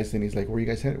the other guys and he's like, "Where you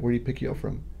guys headed? Where did he pick you up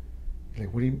from?" He's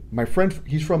like, "What do you..." My friend,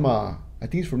 he's from, I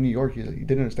think he's from New York. He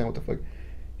didn't understand what the fuck.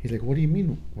 He's like, "What do you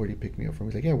mean, where did he pick me up from?"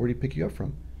 He's like, "Yeah, where did he pick you up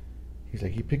from?" He's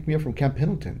like, "He picked me up from Camp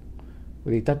Pendleton."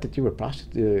 Well, he thought that you were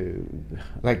prostitute.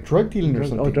 Like drug dealing or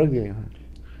something. Oh, drug dealing. Huh?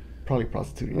 Probably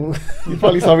prostituting. You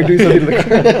probably saw me doing something to the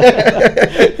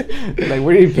car. Like,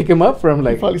 where did you pick him up from?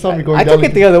 Like, You probably saw me going I down took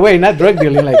it the other way, not drug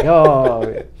dealing. Like,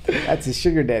 oh, that's his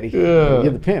sugar daddy. Yeah.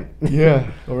 You're the pimp. Yeah.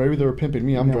 Or maybe they were pimping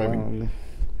me. I'm No. driving.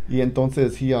 Yeah,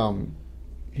 entonces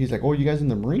he's like, "Oh, you guys in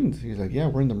the Marines?" He's like, "Yeah,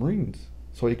 we're in the Marines."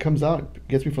 So he comes out,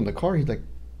 gets me from the car. He's like,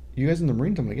 "You guys in the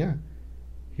Marines?" I'm like, "Yeah."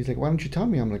 He's like, "Why don't you tell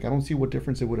me?" I'm like, "I don't see what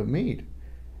difference it would have made."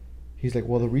 He's like,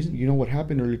 "Well, the reason, you know what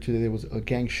happened earlier today, there was a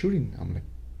gang shooting." I'm like,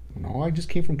 "No, I just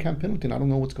came from Camp Pendleton. I don't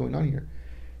know what's going on here."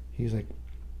 He's like,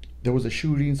 "There was a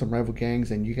shooting, some rival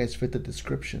gangs, and you guys fit the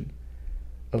description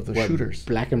of the shooters."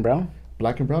 Black and brown?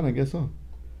 Black and brown, I guess so.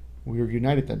 We were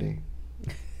united that day.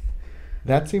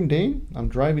 That same day, I'm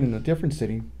driving in a different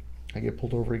city, I get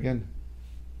pulled over again.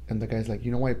 And the guy's like,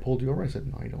 you know why I pulled you over? I said,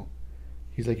 no, I don't.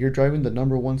 He's like, you're driving the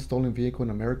 #1 stolen vehicle in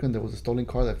America, and there was a stolen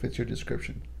car that fits your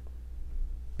description.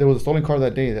 There was a stolen car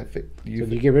that day that fit you. So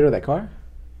did you get rid of that car?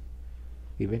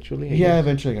 Eventually? Yeah,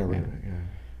 eventually I got rid of it.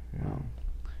 Yeah. Oh.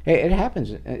 Hey, it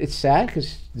happens. It's sad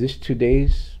because this 2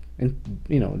 days, and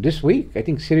this week, I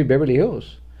think City of Beverly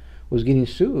Hills was getting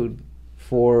sued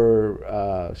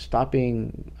for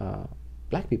stopping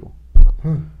black people,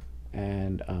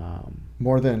 and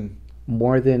more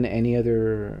than any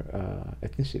other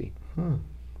ethnicity,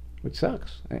 which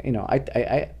sucks.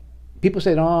 I people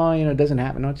say, oh, it doesn't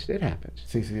happen. No, it happens.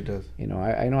 See, it does.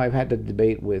 I know I've had the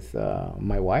debate with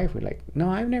my wife. We're like, no,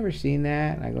 I've never seen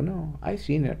that. And I go, no, I've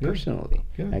seen it personally.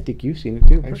 Yeah. I think you've seen it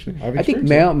too personally. I think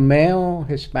male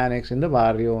Hispanics in the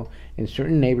barrio, in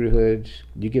certain neighborhoods,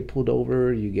 you get pulled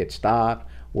over, you get stopped.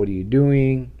 What are you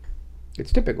doing?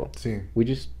 It's typical. See. We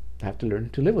just have to learn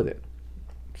to live with it.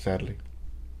 Sadly.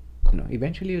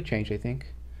 Eventually it'll change, I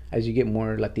think, as you get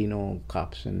more Latino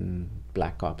cops and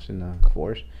black cops in the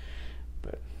force.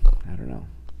 But I don't know.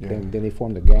 Yeah. Then they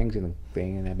form the gangs in the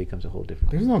thing, and that becomes a whole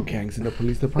different. There's no gangs in the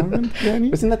police department,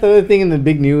 Danny. Isn't that the other thing in the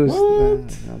big news?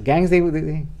 Gangs, they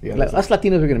us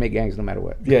Latinos are gonna make gangs no matter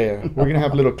what. Yeah. We're gonna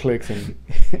have little cliques, and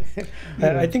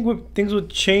I think things would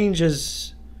change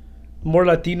as more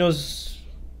Latinos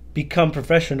become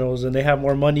professionals, and they have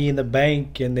more money in the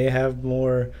bank, and they have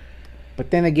more. But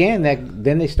then again,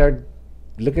 then they start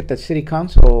look at the city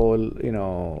council,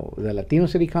 the Latino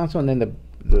city council, and then the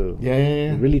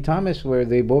Really Thomas, where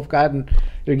they both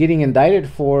they're getting indicted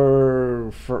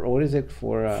for what is it,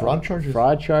 for fraud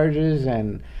charges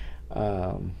and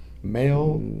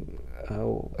mail.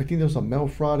 I think there's some mail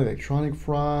fraud, electronic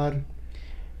fraud,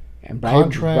 and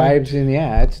bribes, and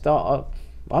it's all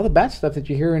the bad stuff that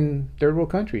you hear in third world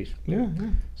countries. Yeah.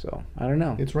 So I don't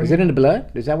know. It's right. Is it in the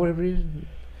blood? Is that what it is?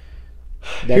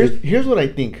 Here's what I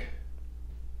think.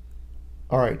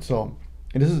 All right, so,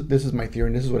 and this is my theory,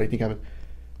 and this is what I think happened.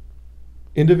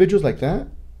 Individuals like that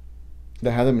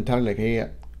have the mentality like, hey, I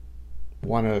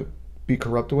want to be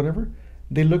corrupt or whatever,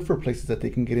 they look for places that they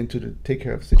can get into to take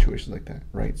care of situations like that,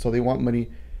 right? So they want money.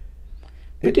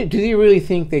 But do they really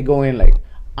think they go in like,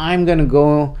 I'm going to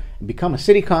go and become a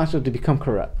city council to become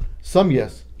corrupt? Some,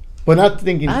 yes. But not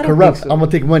thinking corrupt, I'm going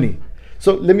to take money.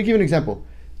 So let me give you an example.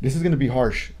 This is going to be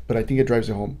harsh, but I think it drives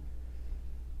it home.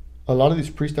 A lot of these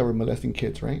priests that were molesting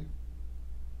kids, right?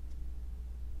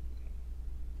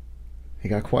 He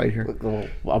got quiet here.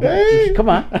 Hey, come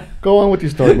on. Go on with your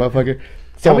story, motherfucker.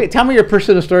 So, tell me your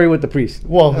personal story with the priest.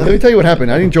 Well, let me tell you what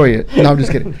happened. I enjoy it. No, I'm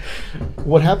just kidding.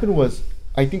 What happened was,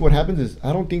 I think what happens is,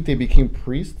 I don't think they became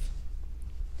priests.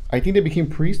 I think they became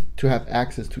priests to have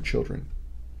access to children.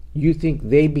 You think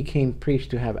they became priests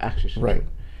to have access to children? Right.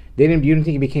 You didn't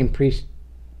think he became priests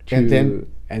and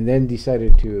then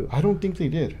decided to... I don't think they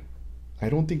did.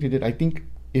 I think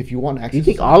if you want access... You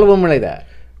think all of them were like that?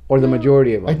 Or the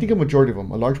majority of them? I think a majority of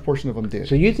them. A large portion of them did.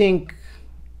 So you think...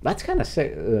 That's kind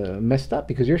of messed up,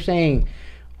 because you're saying,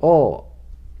 the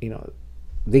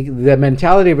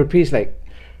mentality of a priest, like,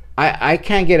 I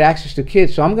can't get access to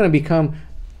kids, so I'm going to become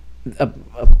a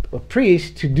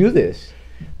priest to do this.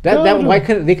 Why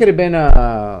couldn't they could have been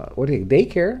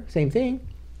daycare? Same thing.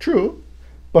 True,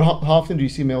 but how often do you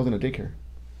see males in a daycare?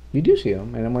 You do see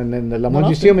them, and when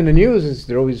you see them in the news,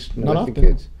 they're always molesting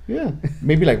kids. Yeah,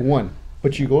 maybe like one,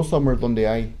 but you go somewhere donde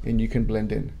hay and you can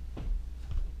blend in.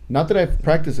 Not that I've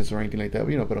practiced this or anything like that,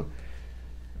 but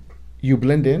you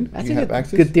blend in. You have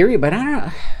access. Good theory, but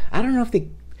I don't know if they.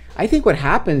 I think what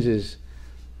happens is,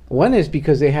 one is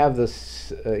because they have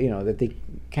this, that they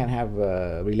can't have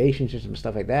relationships and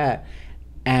stuff like that,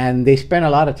 and they spend a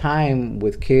lot of time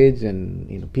with kids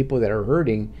and people that are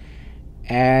hurting,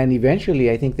 and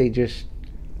eventually I think they just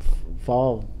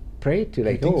fall prey to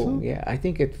like, I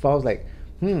think it falls like,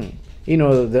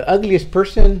 the ugliest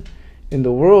person in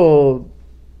the world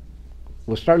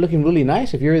will start looking really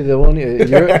nice if you're the only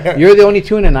you're the only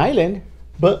two in an island.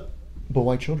 But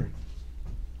why children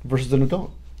versus an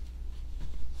adult?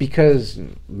 Because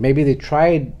maybe they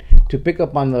tried to pick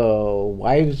up on the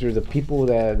wives or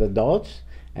the adults,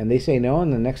 and they say no,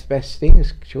 and the next best thing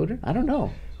is children. I don't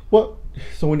know. Well,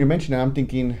 so when you're mentioning it, I'm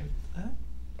thinking,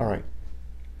 all right,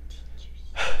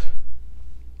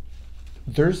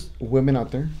 there's women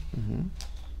out there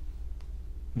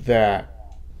that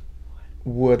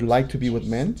would like to be with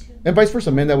men, and vice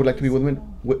versa, men that would like to be with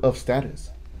women of status.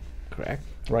 Correct.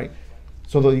 Right?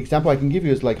 So the example I can give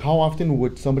you is like, how often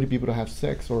would somebody be able to have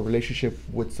sex or a relationship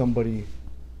with somebody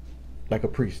like a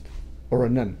priest or a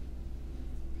nun?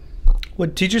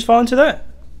 Would teachers fall into that?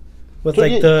 With so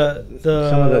like the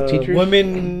some of the teachers?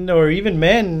 Women or even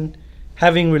men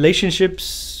having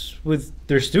relationships with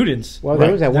their students. Well,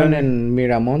 there was that one in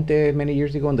Miramonte many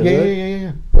years ago in the hood.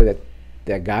 Yeah. Where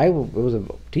that guy was a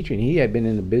teacher, and he had been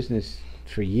in the business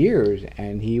for years,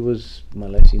 and he was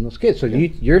molesting those kids. So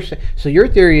your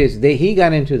theory is he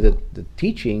got into the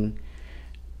teaching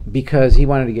because he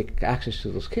wanted to get access to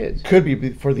those kids. Could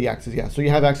be for the access, yeah. So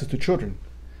you have access to children.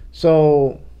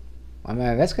 So, I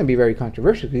mean, that's going to be very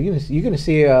controversial. You're going to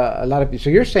see a lot of. So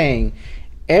you're saying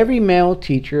every male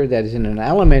teacher that is in an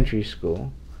elementary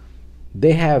school,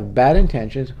 they have bad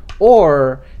intentions,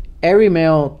 or every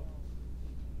male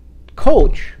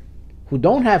coach who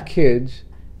don't have kids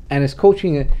and is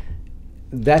coaching.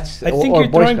 That's I think you're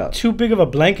throwing too big of a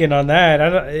blanket on that.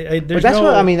 But that's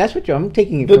what I mean. That's what I'm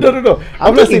taking. No.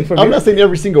 I'm not saying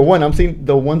every single one. I'm saying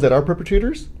the ones that are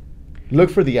perpetrators. Look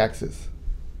for the axis.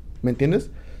 ¿Me entiendes?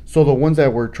 So the ones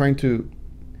that were trying to.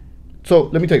 So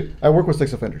let me tell you, I work with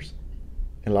sex offenders,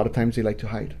 and a lot of times they like to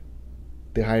hide.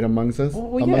 They hide amongst us.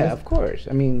 Well, yeah, of course.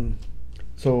 I mean,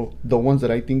 so the ones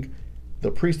that I think,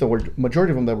 the priests that were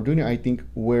majority of them that were doing it, I think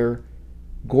were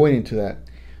going into that,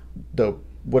 the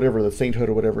sainthood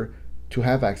or whatever, to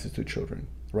have access to children,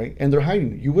 right? And they're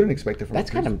hiding. You wouldn't expect it from. That's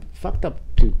kind of fucked up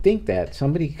to think that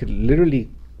somebody could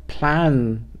literally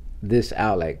plan this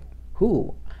out. Like,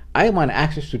 I want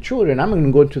access to children. I'm going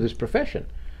to go into this profession.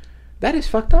 That is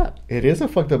fucked up. It is a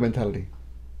fucked up mentality.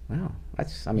 Wow.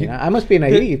 I must be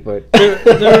naive, but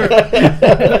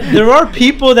there are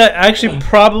people that actually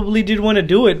probably did want to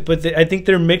do it, but I think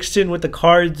they're mixed in with the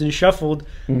cards and shuffled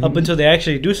up until they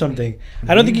actually do something.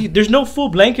 I don't think there's no full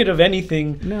blanket of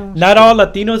anything. No, not all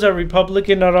Latinos are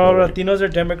Republican. Not all Latinos are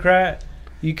Democrat.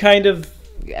 You kind of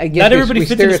not everybody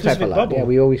fits in a specific bubble. Yeah,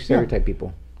 we always stereotype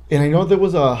people. And I know there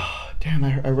was I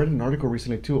read an article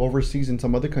recently too. Overseas in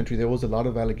some other country, there was a lot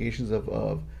of allegations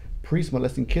of priests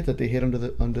molesting kids that they hid under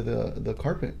the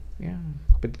carpet. Yeah,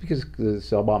 but because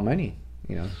it's all about money,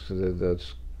 So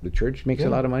the church makes a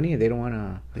lot of money, and they don't want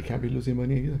to. They can't be losing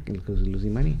money either.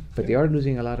 Losing money, but they are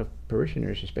losing a lot of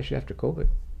parishioners, especially after COVID.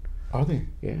 Are they?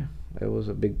 Yeah, there was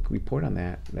a big report on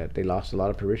that they lost a lot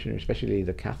of parishioners, especially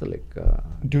the Catholic.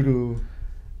 Due to.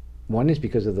 One is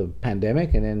because of the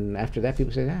pandemic, and then after that,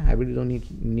 people say, I really don't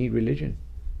need religion.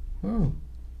 Oh,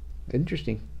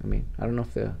 interesting. I mean, I don't know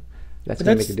if that's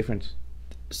going to make a difference.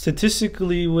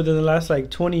 Statistically, within the last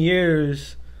 20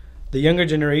 years, the younger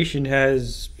generation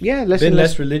has been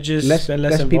less religious, less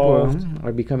involved. People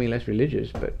are becoming less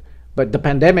religious, but the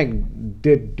pandemic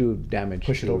did do damage.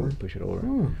 Push it over.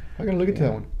 Oh, I gotta look into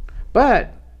that one.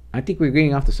 But I think we're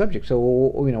getting off the subject. So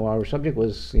our subject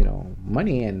was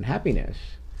money and happiness.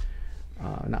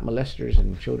 Not molesters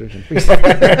and children and priests.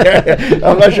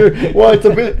 I'm not sure. Well, it's a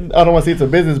bit. I don't want to say it's a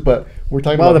business, but we're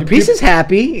talking about. Well, the priest is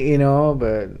happy,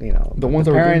 but the ones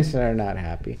the parents are not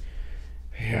happy.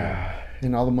 Yeah,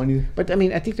 and all the money. But I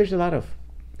mean, I think there's a lot of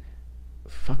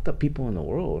fucked up people in the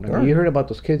world. I mean, you heard about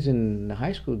those kids in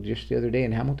high school just the other day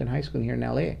in Hamilton High School here in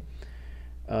LA.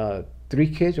 3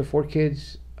 kids or 4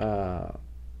 kids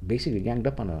basically ganged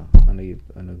up on a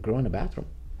girl in the bathroom.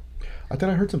 I thought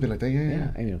I heard something like that.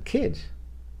 Yeah. And kids,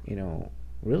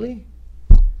 really?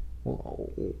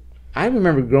 Well, I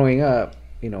remember growing up,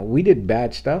 we did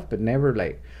bad stuff, but never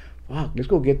like, wow, let's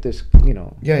go get this,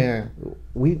 Yeah.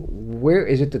 Where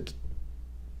is it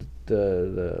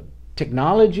the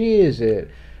technology? Is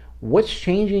it what's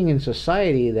changing in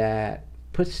society that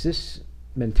puts this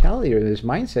mentality or this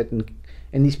mindset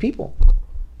in these people?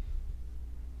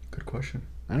 Good question.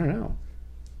 I don't know.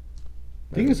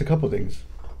 I think it's a couple things.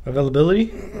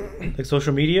 Availability, like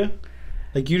social media,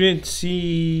 like you didn't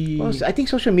see. Well, I think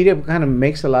social media kind of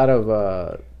makes a lot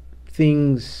of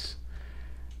things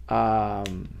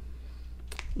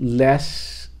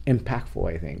less impactful.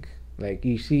 I think, like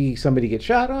you see somebody get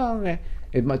shot,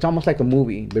 it's almost like a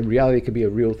movie, but in reality it could be a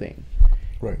real thing.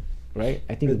 Right.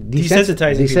 I think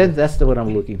desensitizing. That's what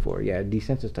I'm looking for. Yeah,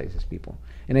 desensitizes people,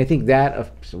 and I think that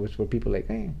was where people like,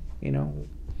 hey,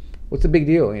 what's the big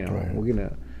deal? We're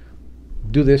gonna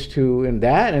do this and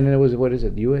that, and then it was, what is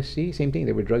it, USC, same thing.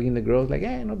 They were drugging the girls, like,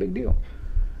 no big deal.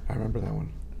 I remember that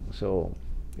one. So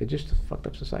it just fucked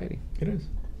up society. It is.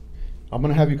 I'm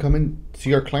gonna have you come and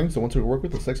see our clients, the ones we work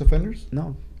with, the sex offenders.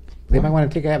 No, they might want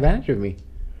to take advantage of me.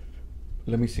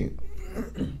 Let me see.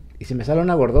 ¿Y si me sale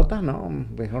una gordota? No,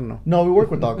 mejor no. No, we work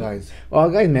with all guys.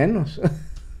 All guys menos.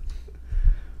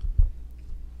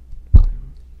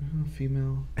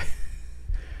 Female.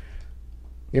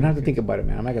 You don't have to think about it,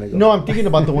 man. I'm not gonna go. No, I'm thinking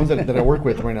about the ones that I work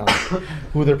with right now,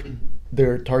 who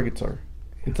their targets are.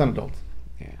 It's not adults.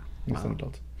 Yeah, it's not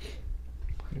adults.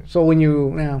 Yeah. So when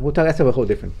we'll talk. That's a whole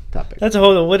different topic. That's a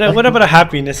whole. What about a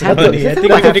happiness and money? I think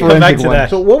we need to come back to that.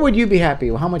 So what would you be happy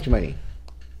with? How much money?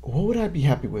 What would I be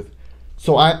happy with?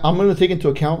 So I'm gonna take into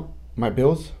account my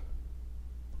bills.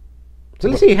 So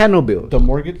let's say you had no bills. The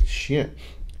mortgage, shit.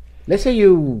 Let's say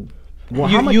you.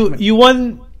 Well, you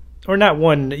won or not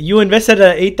won? You invested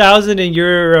 $8,000 and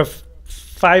you're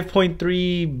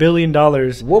 $5.3 billion.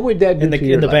 What would that do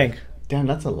in the bank? Damn,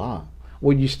 that's a lot.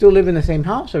 Would you still live in the same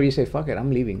house, or you say fuck it, I'm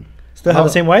leaving? Still have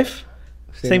the same wife,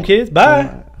 same kids.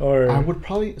 Bye. Or I would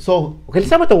probably okay. Let's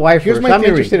start with the wife Here's first. my I'm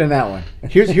theory. interested in that one.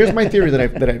 Here's my theory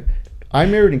that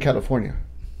I'm married in California.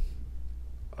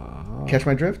 Catch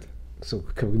my drift? So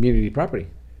community property.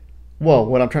 Well,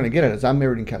 what I'm trying to get at is I'm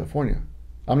married in California.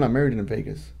 I'm not married in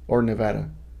Vegas or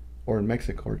Nevada or in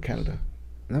Mexico or Canada.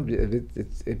 No,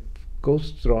 it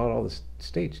goes throughout all the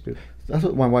states, dude. That's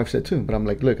what my wife said too. But I'm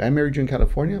like, look, I married you in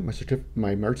California.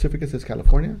 My marriage certificate says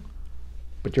California.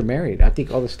 But you're married. I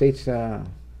think all the states. Do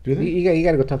they? You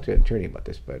got to go talk to an attorney about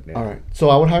this. But all right. So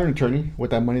I would hire an attorney with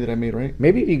that money that I made, right?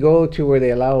 Maybe if you go to where they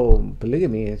allow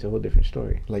polygamy, it's a whole different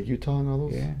story. Like Utah and all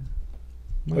those. Yeah.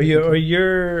 Or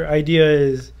your idea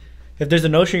is, if there's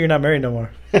an ocean, you're not married no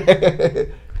more.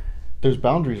 There's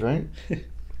boundaries, right?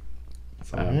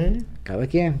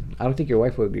 Again, I don't think your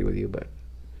wife will agree with you, but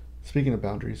speaking of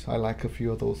boundaries, I like a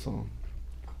few of those. So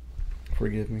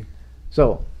forgive me.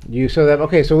 So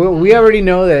we already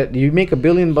know that you make $1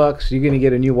 billion, you're gonna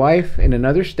get a new wife in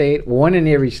another state, one in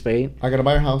every state. I gotta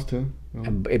buy a house too.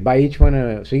 And buy each one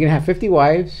so you're gonna have 50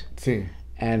 wives. See.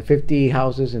 And 50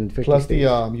 houses and 50 plus states.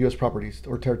 The U.S. properties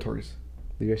or territories.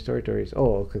 The U.S. territories.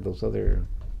 Oh, okay, those other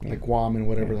like Guam and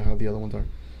whatever the hell the other ones are.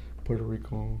 Puerto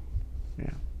Rico.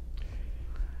 Yeah.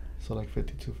 So like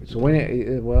 52. So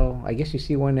when I guess you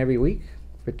see one every week.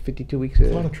 52 weeks. A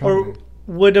lot of traveling.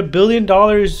 Or would $1 billion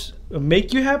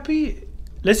make you happy?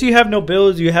 Let's say you have no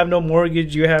bills, you have no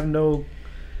mortgage, you have no.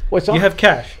 You have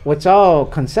cash. What's all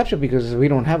conceptual because we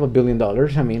don't have $1 billion.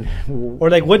 I mean.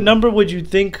 Or like, what number would you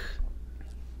think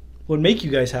would make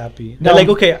you guys happy? No. Like,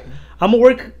 okay, I'm gonna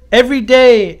work every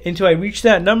day until I reach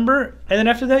that number, and then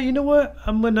after that, you know what?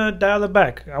 I'm gonna dial it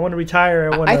back. I want to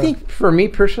retire. I think for me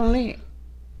personally,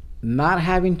 not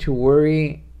having to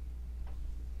worry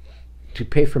to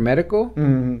pay for medical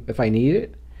if I need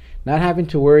it, not having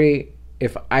to worry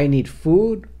if I need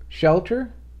food,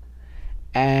 shelter,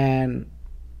 and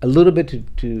a little bit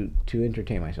to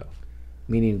entertain myself,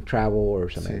 meaning travel or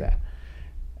something like that.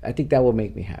 I think that will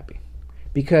make me happy.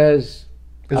 Because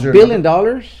 $1 billion,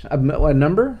 a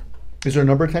number? Is there a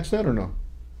number attached to that or no?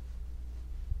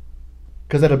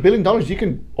 Because at $1 billion, you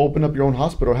can open up your own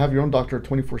hospital, have your own doctor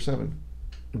 24/7.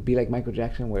 Be like Michael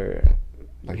Jackson, where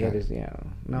like that is,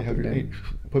 no,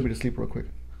 put me to sleep real quick.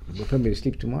 Put me to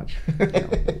sleep too much.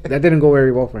 That didn't go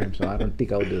very well for him, so I don't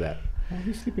think I would do that. Oh,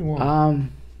 he's sleeping well.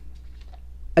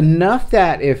 Enough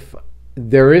that if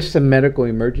there is some medical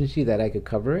emergency that I could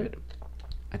cover it,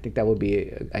 I think that would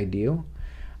be ideal.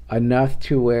 Enough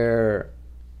to where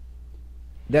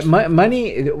that money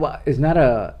is not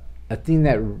a thing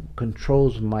that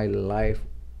controls my life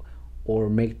or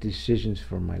make decisions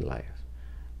for my life.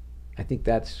 I think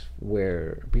that's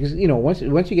where, because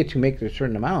once you get to make a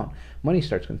certain amount, money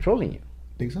starts controlling you.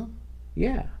 Think so?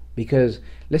 Yeah, because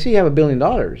let's say you have $1 billion.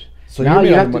 So now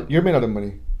you're made out of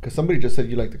money because somebody just said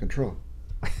you like the control.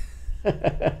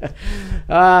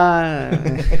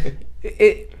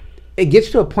 It gets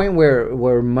to a point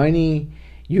where money,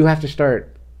 you have to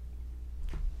start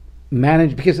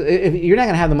manage, because if you're not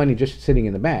gonna have the money just sitting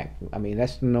in the bank. I mean,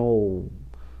 that's no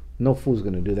fool's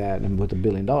gonna do that. And with $1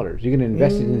 billion, you're gonna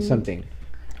invest it in something.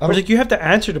 Or like you have to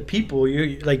answer to people.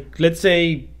 You like, let's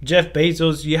say Jeff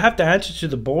Bezos. You have to answer to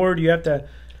the board. You have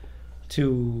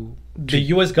to the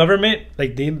U.S. government.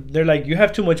 Like they're like, you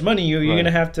have too much money. You're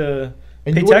gonna have to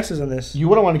pay taxes on this. You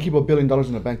wouldn't want to keep $1 billion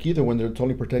in the bank either when they're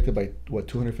totally protected by what,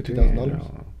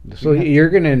 $250,000. So you're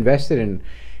gonna invest it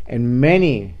in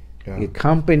many.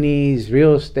 Companies,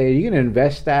 real estate, you're going to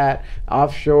invest that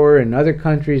offshore in other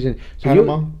countries, and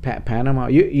so Panama.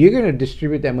 You're going to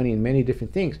distribute that money in many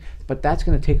different things, but that's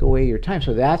going to take away your time.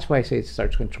 So that's why I say it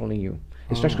starts controlling you.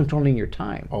 It starts controlling your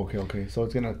time. Okay. So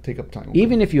it's going to take up time.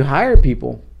 Even if you hire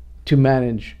people to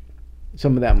manage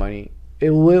some of that money,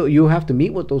 you'll have to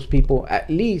meet with those people at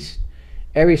least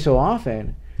every so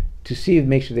often to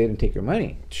make sure they didn't take your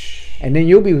money, and then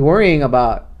you'll be worrying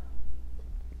about,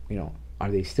 are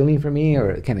they stealing from me,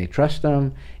 or can they trust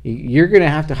them? You're going to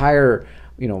have to hire,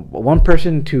 one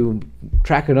person to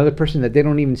track another person that they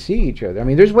don't even see each other. I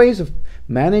mean, there's ways of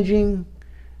managing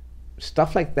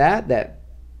stuff like that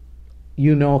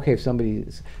okay, if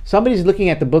somebody's looking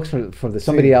at the books for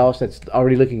somebody else that's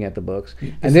already looking at the books,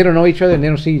 and they don't know each other and they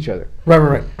don't see each other.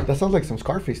 Right. That sounds like some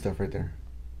Scarface stuff right there.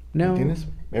 No.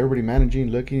 Everybody managing,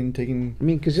 looking, taking. I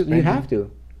mean, because you have to.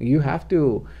 You have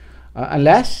to,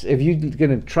 unless if you're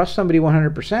gonna trust somebody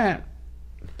 100%.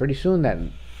 Pretty soon that,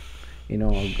 you know,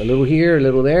 a little here, a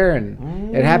little there,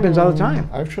 and it happens all the time.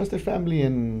 I've trusted family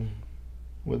and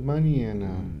with money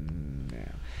and.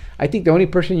 Yeah. I think the only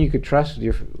person you could trust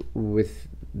with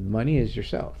money is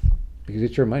yourself, because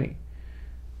it's your money.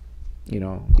 You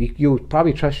know, you'll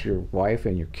probably trust your wife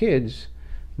and your kids,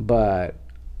 but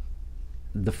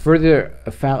the further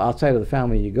outside of the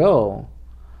family you go,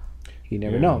 you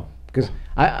never know. Because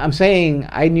I'm saying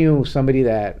I knew somebody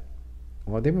that,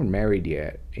 well, they weren't married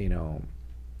yet, you know,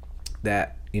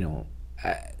 that, you know,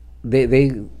 they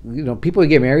you know, people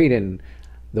get married and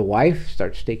the wife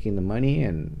starts taking the money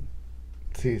and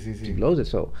she blows it.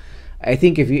 So I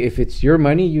think if it's your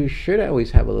money, you should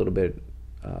always have a little bit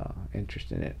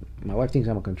interest in it. My wife thinks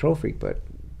I'm a control freak, but,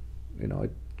 you know,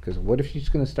 because what if she's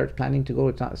going to start planning to go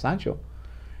with Sancho?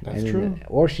 That's true.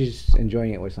 Or she's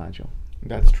enjoying it with Sancho.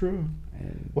 That's true.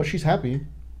 And well, she's happy.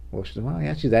 Well,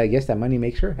 yeah, I guess that money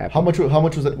makes her happy. How much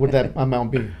would that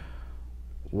amount be?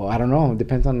 Well, I don't know. It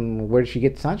depends on where she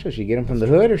get Sancho. She get him from the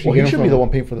hood, or she well, get he him should be the one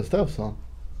paying for the stuff, so.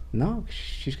 No,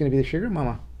 she's gonna be the sugar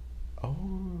mama. Oh.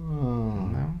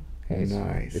 No. Hey,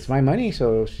 nice. It's my money,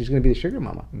 so she's gonna be the sugar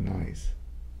mama. Nice.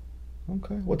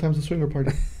 Okay. What time's the swinger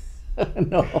party?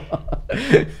 No.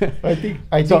 I think.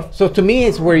 So to me,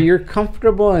 it's where you're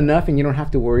comfortable enough and you don't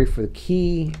have to worry for the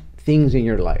key things in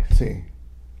your life. See,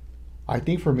 I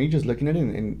think for me, just looking at it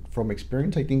and from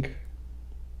experience, I think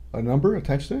a number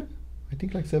attached to it, I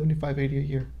think like 75, 80 a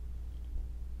year.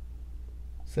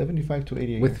 75 to 80 a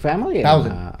year. With family?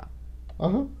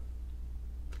 1,000.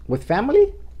 With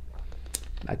family?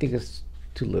 I think it's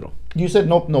too little. You said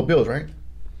no bills, right?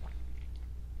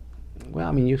 Well,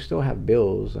 I mean, you still have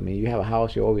bills. I mean, you have a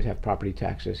house. You always have property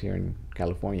taxes here in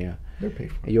California. They're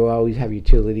paid for. You always have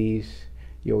utilities.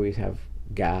 You always have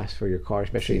gas for your car,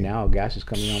 especially now. Gas is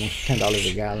coming almost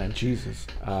 $10 a gallon. Jesus.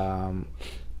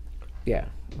 Yeah.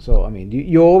 So I mean,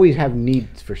 you always have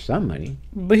needs for some money.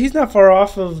 But he's not far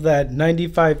off of that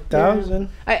 95,000.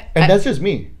 And that's just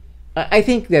me. I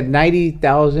think that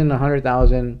 90,000,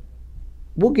 100,000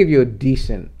 will give you a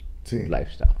decent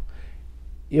lifestyle.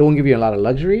 It won't give you a lot of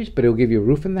luxuries, but it will give you a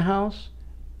roof in the house.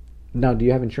 Now, do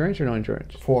you have insurance or no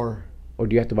insurance? Or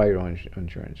do you have to buy your own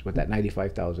insurance with that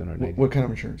 95,000 or 90? What kind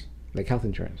of insurance? Like health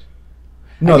insurance?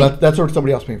 No, that's sort of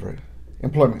somebody else paying for it.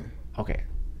 Employment. Okay.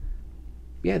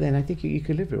 Yeah, then I think you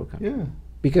could live real comfortable. Yeah.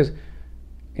 Because,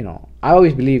 you know, I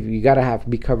always believe you got to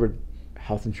be covered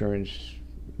health insurance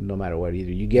no matter what.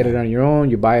 Either you get it on your own,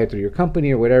 you buy it through your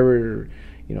company or whatever,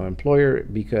 you know, employer,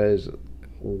 because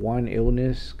one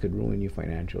illness could ruin you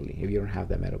financially if you don't have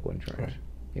that medical insurance. Right.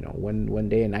 You know, one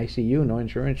day in ICU, no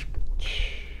insurance.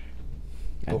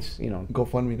 That's, you know.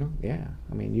 GoFundMe, no? Yeah.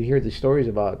 I mean, you hear the stories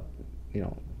about, you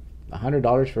know,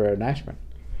 $100 for an aspirin.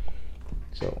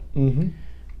 So,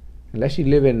 unless you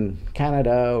live in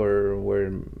Canada or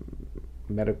where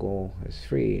medical is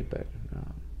free, but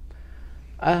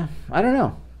I don't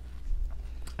know.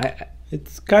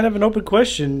 It's kind of an open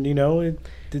question, you know.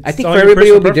 I think for everybody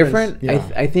it will be different. Yeah.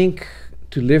 I think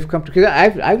to live comfortably,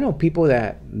 because I've known people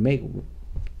that make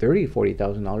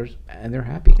 $30,000-$40,000 and they're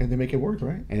happy, and they make it work,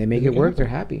 right? And they make it work. They're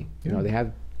happy. Yeah. You know, they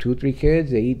have 2-3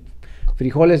 kids. They eat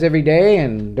frijoles every day,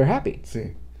 and they're happy.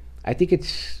 See, I think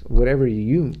it's whatever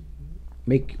you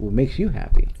what makes you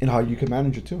happy, and how you can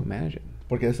manage it too. Manage it.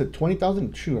 Because I said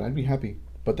 20,000, shoot, I'd be happy.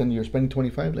 But then you're spending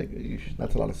 25, like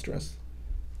that's a lot of stress.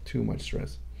 Too much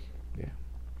stress. Yeah.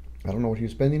 I don't know what you're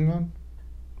spending it on.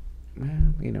 Well,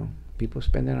 you know, people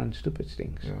spend it on stupid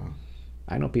things. Yeah.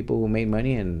 I know people who made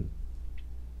money and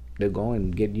they'll go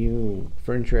and get new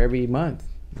furniture every month,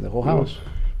 the whole house.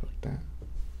 Like that.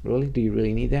 Really? Do you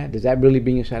really need that? Does that really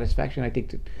bring you satisfaction? I think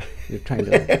that you're trying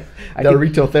to.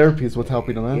 Retail therapy is what's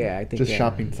helping on that. Yeah, I think just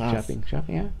shopping. Shopping.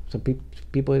 Yeah. Some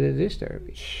people it is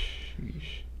therapy.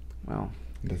 Sheesh. Well.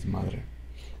 Desmadre.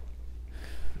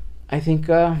 I think.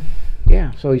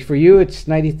 Yeah. So for you, it's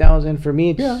 90,000. For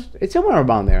me, it's somewhere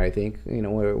around there. I think, you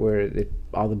know, where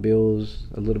all the bills,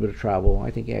 a little bit of travel.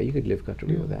 I think you could live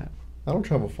comfortably with that. I don't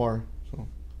travel far, so.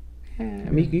 Yeah, I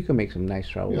mean, you can make some nice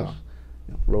travels. Yeah.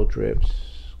 You know, road trips,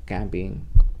 camping.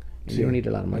 And you don't need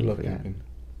a lot of money for camping.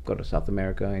 That. Go to South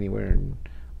America, anywhere,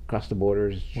 across the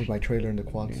borders. With my trailer in the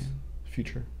quads,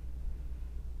 future.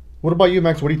 What about you,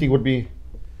 Max? What do you think would be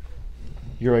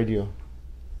your ideal?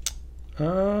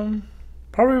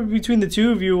 Probably between the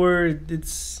two of you, where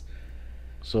it's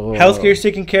so healthcare's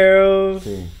taken care of.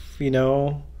 You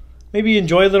know, maybe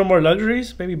enjoy a little more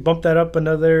luxuries. Maybe bump that up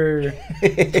another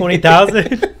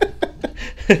 20,000.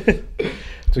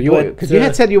 So because you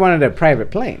had said you wanted a private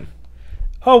plane.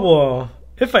 Oh well,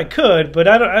 if I could, but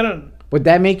I don't. Would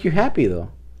that make you happy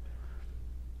though?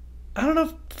 I don't know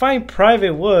if flying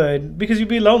private would, because you'd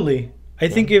be lonely. I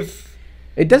think if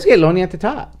it does get lonely at the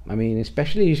top. I mean,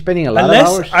 especially you're spending a lot of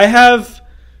hours. Unless I have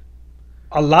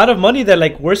a lot of money that,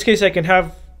 like, worst case, I can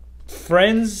have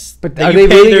friends, but that are you they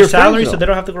pay really their your salary friends, so they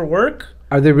don't have to go to work.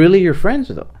 Are they really your friends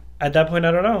though? At that point,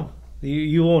 I don't know.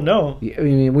 You won't know. I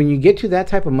mean, when you get to that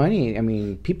type of money, I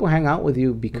mean, people hang out with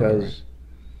you because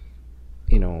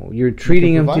you know you're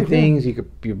treating them to things.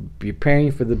 You're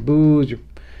paying for the booze.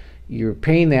 You're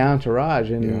paying the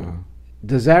entourage, and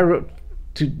does that?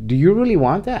 Do you really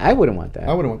want that? I wouldn't want that.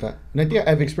 I wouldn't want that. And I think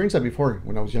I've experienced that before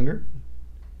when I was younger.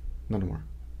 Not anymore.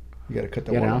 You got to cut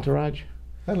that. You had an entourage.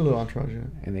 I had a little entourage, yeah.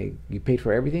 And you paid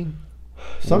for everything.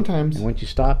 Sometimes. And once you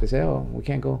stop, they say, "Oh, we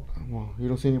can't go." Well, you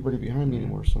don't see anybody behind me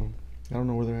anymore, so I don't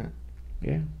know where they're at.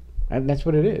 Yeah, and that's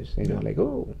what it is. You know, like,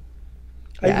 oh.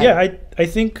 I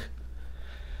think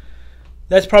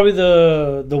that's probably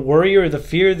the worry or the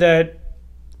fear that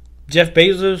Jeff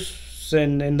Bezos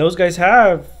and those guys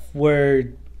have,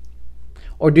 where.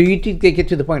 Or do you think they get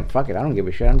to the point? Fuck it, I don't give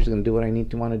a shit. I'm just gonna do what I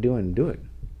need to want to do and do it.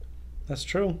 That's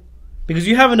true, because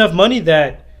you have enough money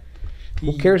that.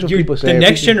 Who cares what people say? The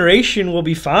next generation will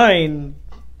be fine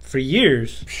for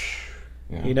years.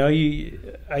 Yeah. You know,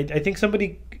 I think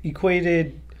somebody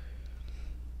equated,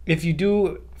 if you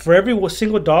do, for every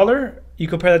single dollar, you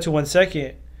compare that to 1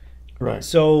 second. Right.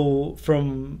 So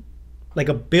from like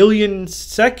 1 billion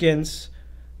seconds,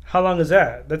 how long is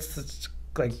that? That's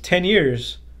like 10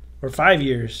 years or 5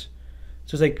 years.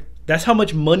 So it's like, that's how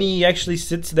much money actually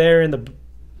sits there in the,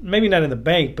 maybe not in the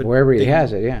bank, but wherever he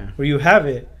has it, yeah. Where you have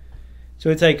it. So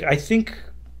it's like, I think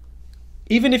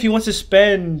even if he wants to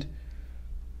spend,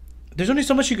 there's only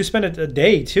so much you could spend a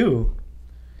day too.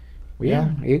 Yeah,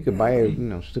 you could buy,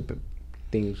 stupid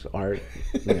things, art,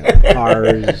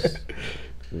 cars,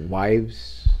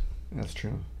 wives. That's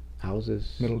true.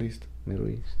 Houses. Middle East.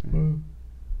 Yeah.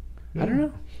 I don't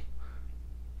know.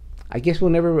 I guess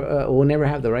we'll never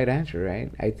have the right answer,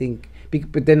 right? I think,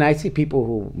 but then I see people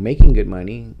who making good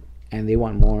money and they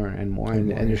want more and more, and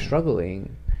they're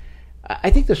struggling.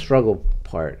 I think the struggle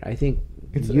part. I think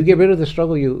you get rid of the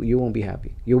struggle, you won't be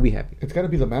happy. You'll be happy. It's got to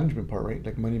be the management part, right?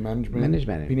 Like money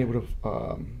management. Being able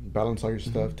to balance all your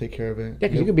stuff, take care of it. Yeah,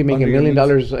 because you could be making $1 million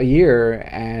a year,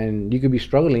 and you could be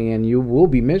struggling, and you will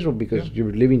be miserable because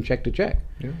you're living check to check.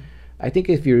 Yeah. I think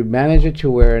if you manage it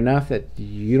to where enough that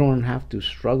you don't have to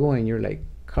struggle and you're like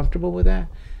comfortable with that,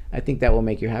 I think that will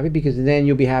make you happy, because then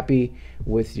you'll be happy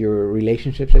with your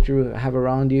relationships that you have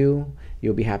around you.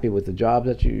 You'll be happy with the job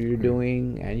that you're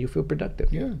doing, and you feel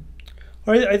productive. Yeah.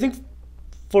 Or I think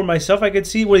for myself, I could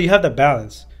see where you have the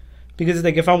balance, because it's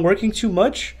like if I'm working too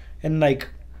much and like,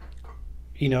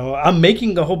 I'm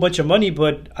making a whole bunch of money,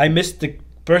 but I missed the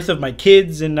birth of my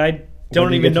kids and I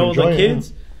don't even know the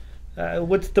kids.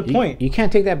 What's the point? You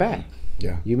can't take that back.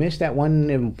 Yeah. You missed that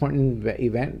one important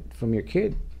event from your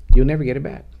kid. You'll never get it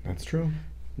back. That's true.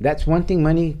 That's one thing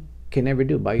money can never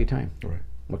do, buy you time. Right.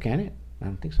 Or can it? I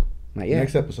don't think so. Not yet.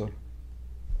 Next episode.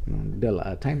 Build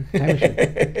a time machine.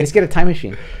 Let's get a time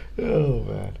machine.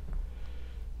 Oh,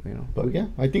 man. But yeah,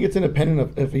 I think it's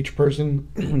independent of each person,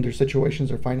 their situations,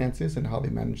 their finances, and how they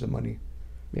manage the money.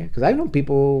 Yeah, because I know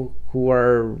people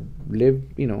who live,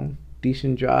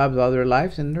 decent jobs all their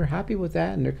lives, and they're happy with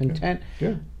that, and they're content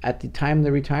at the time of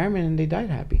the retirement, and they died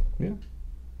happy. Yeah.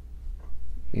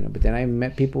 But then I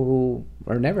met people who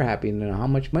are never happy and how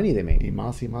much money they make. Y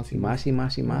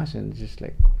más, and it's just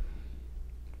like...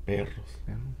 Perros.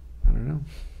 I don't know.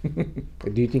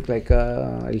 Do you think like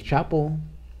El Chapo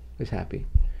is happy?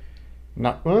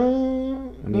 Not.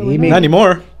 Not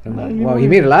anymore. Well, he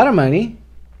made a lot of money.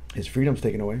 His freedom's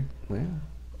taken away. Well,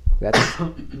 that's.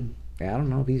 I don't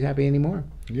know if he's happy anymore.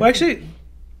 Yeah. Well, actually,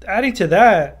 adding to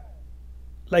that,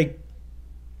 like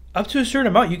up to a certain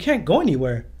amount, you can't go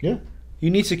anywhere. Yeah.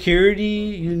 You need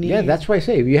security. Yeah, that's why I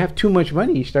say if you have too much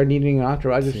money, you start needing an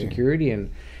entourage of security,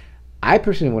 and I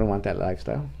personally wouldn't want that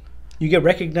lifestyle. You get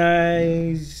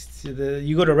recognized.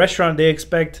 You go to a restaurant, they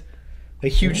expect a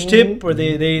huge tip, or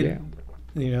they Are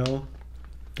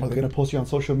they gonna post you on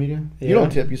social media? Yeah. You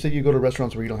don't tip. You say you go to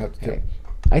restaurants where you don't have to tip. Hey,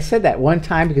 I said that one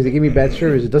time because they give me bad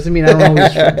service. It doesn't mean I don't know.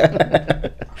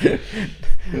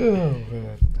 Oh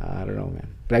man. I don't know, man.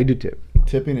 But I do tip.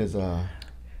 Tipping is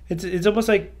It's almost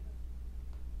like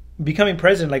becoming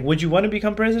president. Like, would you want to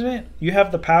become president? You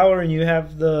have the power and you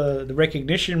have the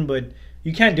recognition, but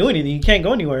you can't do anything. You can't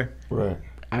go anywhere. Right.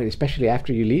 Especially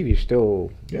after you leave, you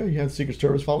still... Yeah, you have Secret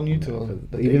Service following you to...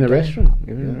 Even the restroom.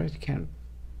 Even the rest, you can't...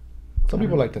 Some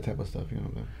people like that type of stuff,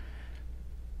 But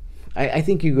I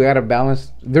think you got to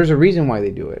balance... There's a reason why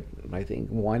they do it. I think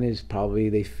one is probably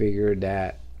they figured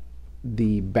that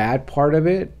the bad part of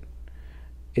it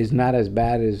is not as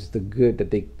bad as the good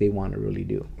that they want to really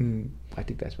do. I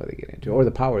think that's why they get into it. Or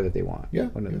the power that they want. Yeah.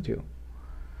 One of the two.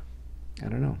 I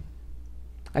don't know.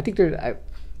 I think there's...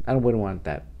 I wouldn't want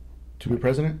that. To be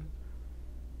president?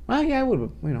 Well, yeah, I would,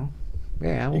 you know.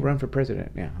 Yeah, I will run for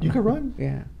president. Yeah. You could run?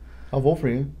 Yeah. I'll vote for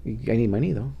you. I need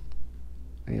money, though.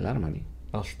 I need a lot of money.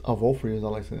 I'll vote for you, is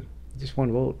all I said. Just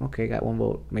one vote. Okay, got one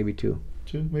vote. Maybe two.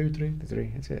 Two, maybe three.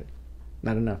 Three, that's it.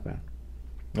 Not enough, man.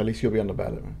 At least you'll be on the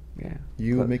ballot, man. Yeah.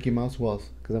 You, Mickey Mouse, who else?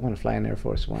 Because I want to fly an Air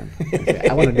Force One.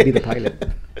 I want to be the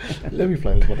pilot. Let me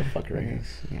fly this motherfucker right here.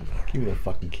 Yeah. Give me the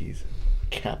fucking keys.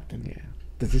 Captain. Yeah.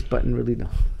 Does this button really know?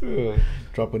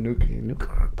 Drop a nuke. Nuke?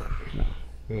 No.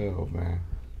 Oh, man.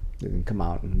 They can come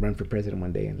out and run for president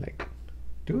one day and like...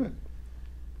 Do it.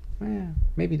 Yeah,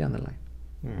 maybe down the line.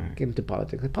 All right. Get into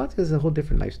politics. Politics is a whole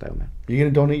different lifestyle, man. You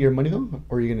gonna donate your money though,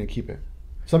 or are you gonna keep it?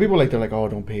 Some people they're like, oh,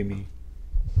 don't pay me,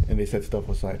 and they set stuff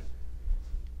aside.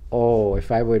 Oh,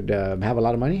 if I would have a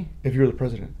lot of money? If you were the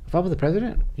president. If I was the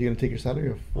president? You gonna take your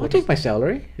salary? I'll take my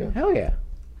salary. Yeah. Hell yeah.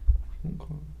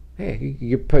 Okay. Hey,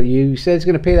 you said it's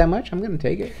gonna pay that much? I'm gonna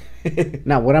take it.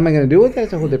 Now, what am I gonna do with it?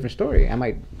 That's a whole different story. I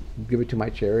might give it to my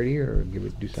charity or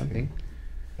do something.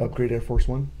 Upgrade Air Force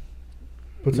One.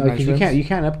 Put some No, because you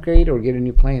can't upgrade or get a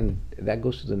new plane. That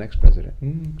goes to the next president.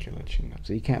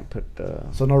 So you can't put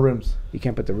so no rims. You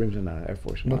can't put the rims on the Air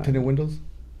Force One. No tinted windows.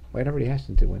 Well, it already has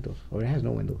tinted windows. Or it has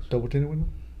no windows. Double tinted windows.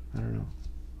 I don't know.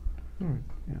 All right.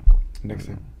 Yeah. Next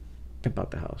time. Pimp out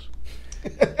the house.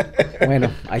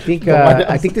 Bueno, I think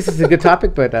this is a good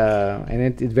topic, but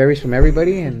and it varies from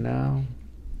everybody, and I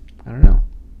don't know.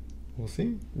 We'll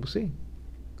see. We'll see.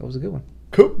 That was a good one.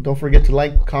 Cool. Don't forget to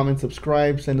like, comment,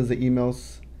 subscribe, send us the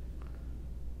emails.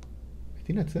 I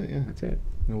think that's it. Yeah. That's it.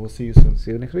 And we'll see you soon.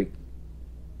 See you next week.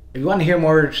 If you want to hear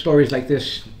more stories like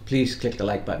this, please click the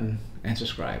like button and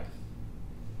subscribe.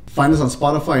 Find us on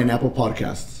Spotify and Apple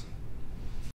Podcasts.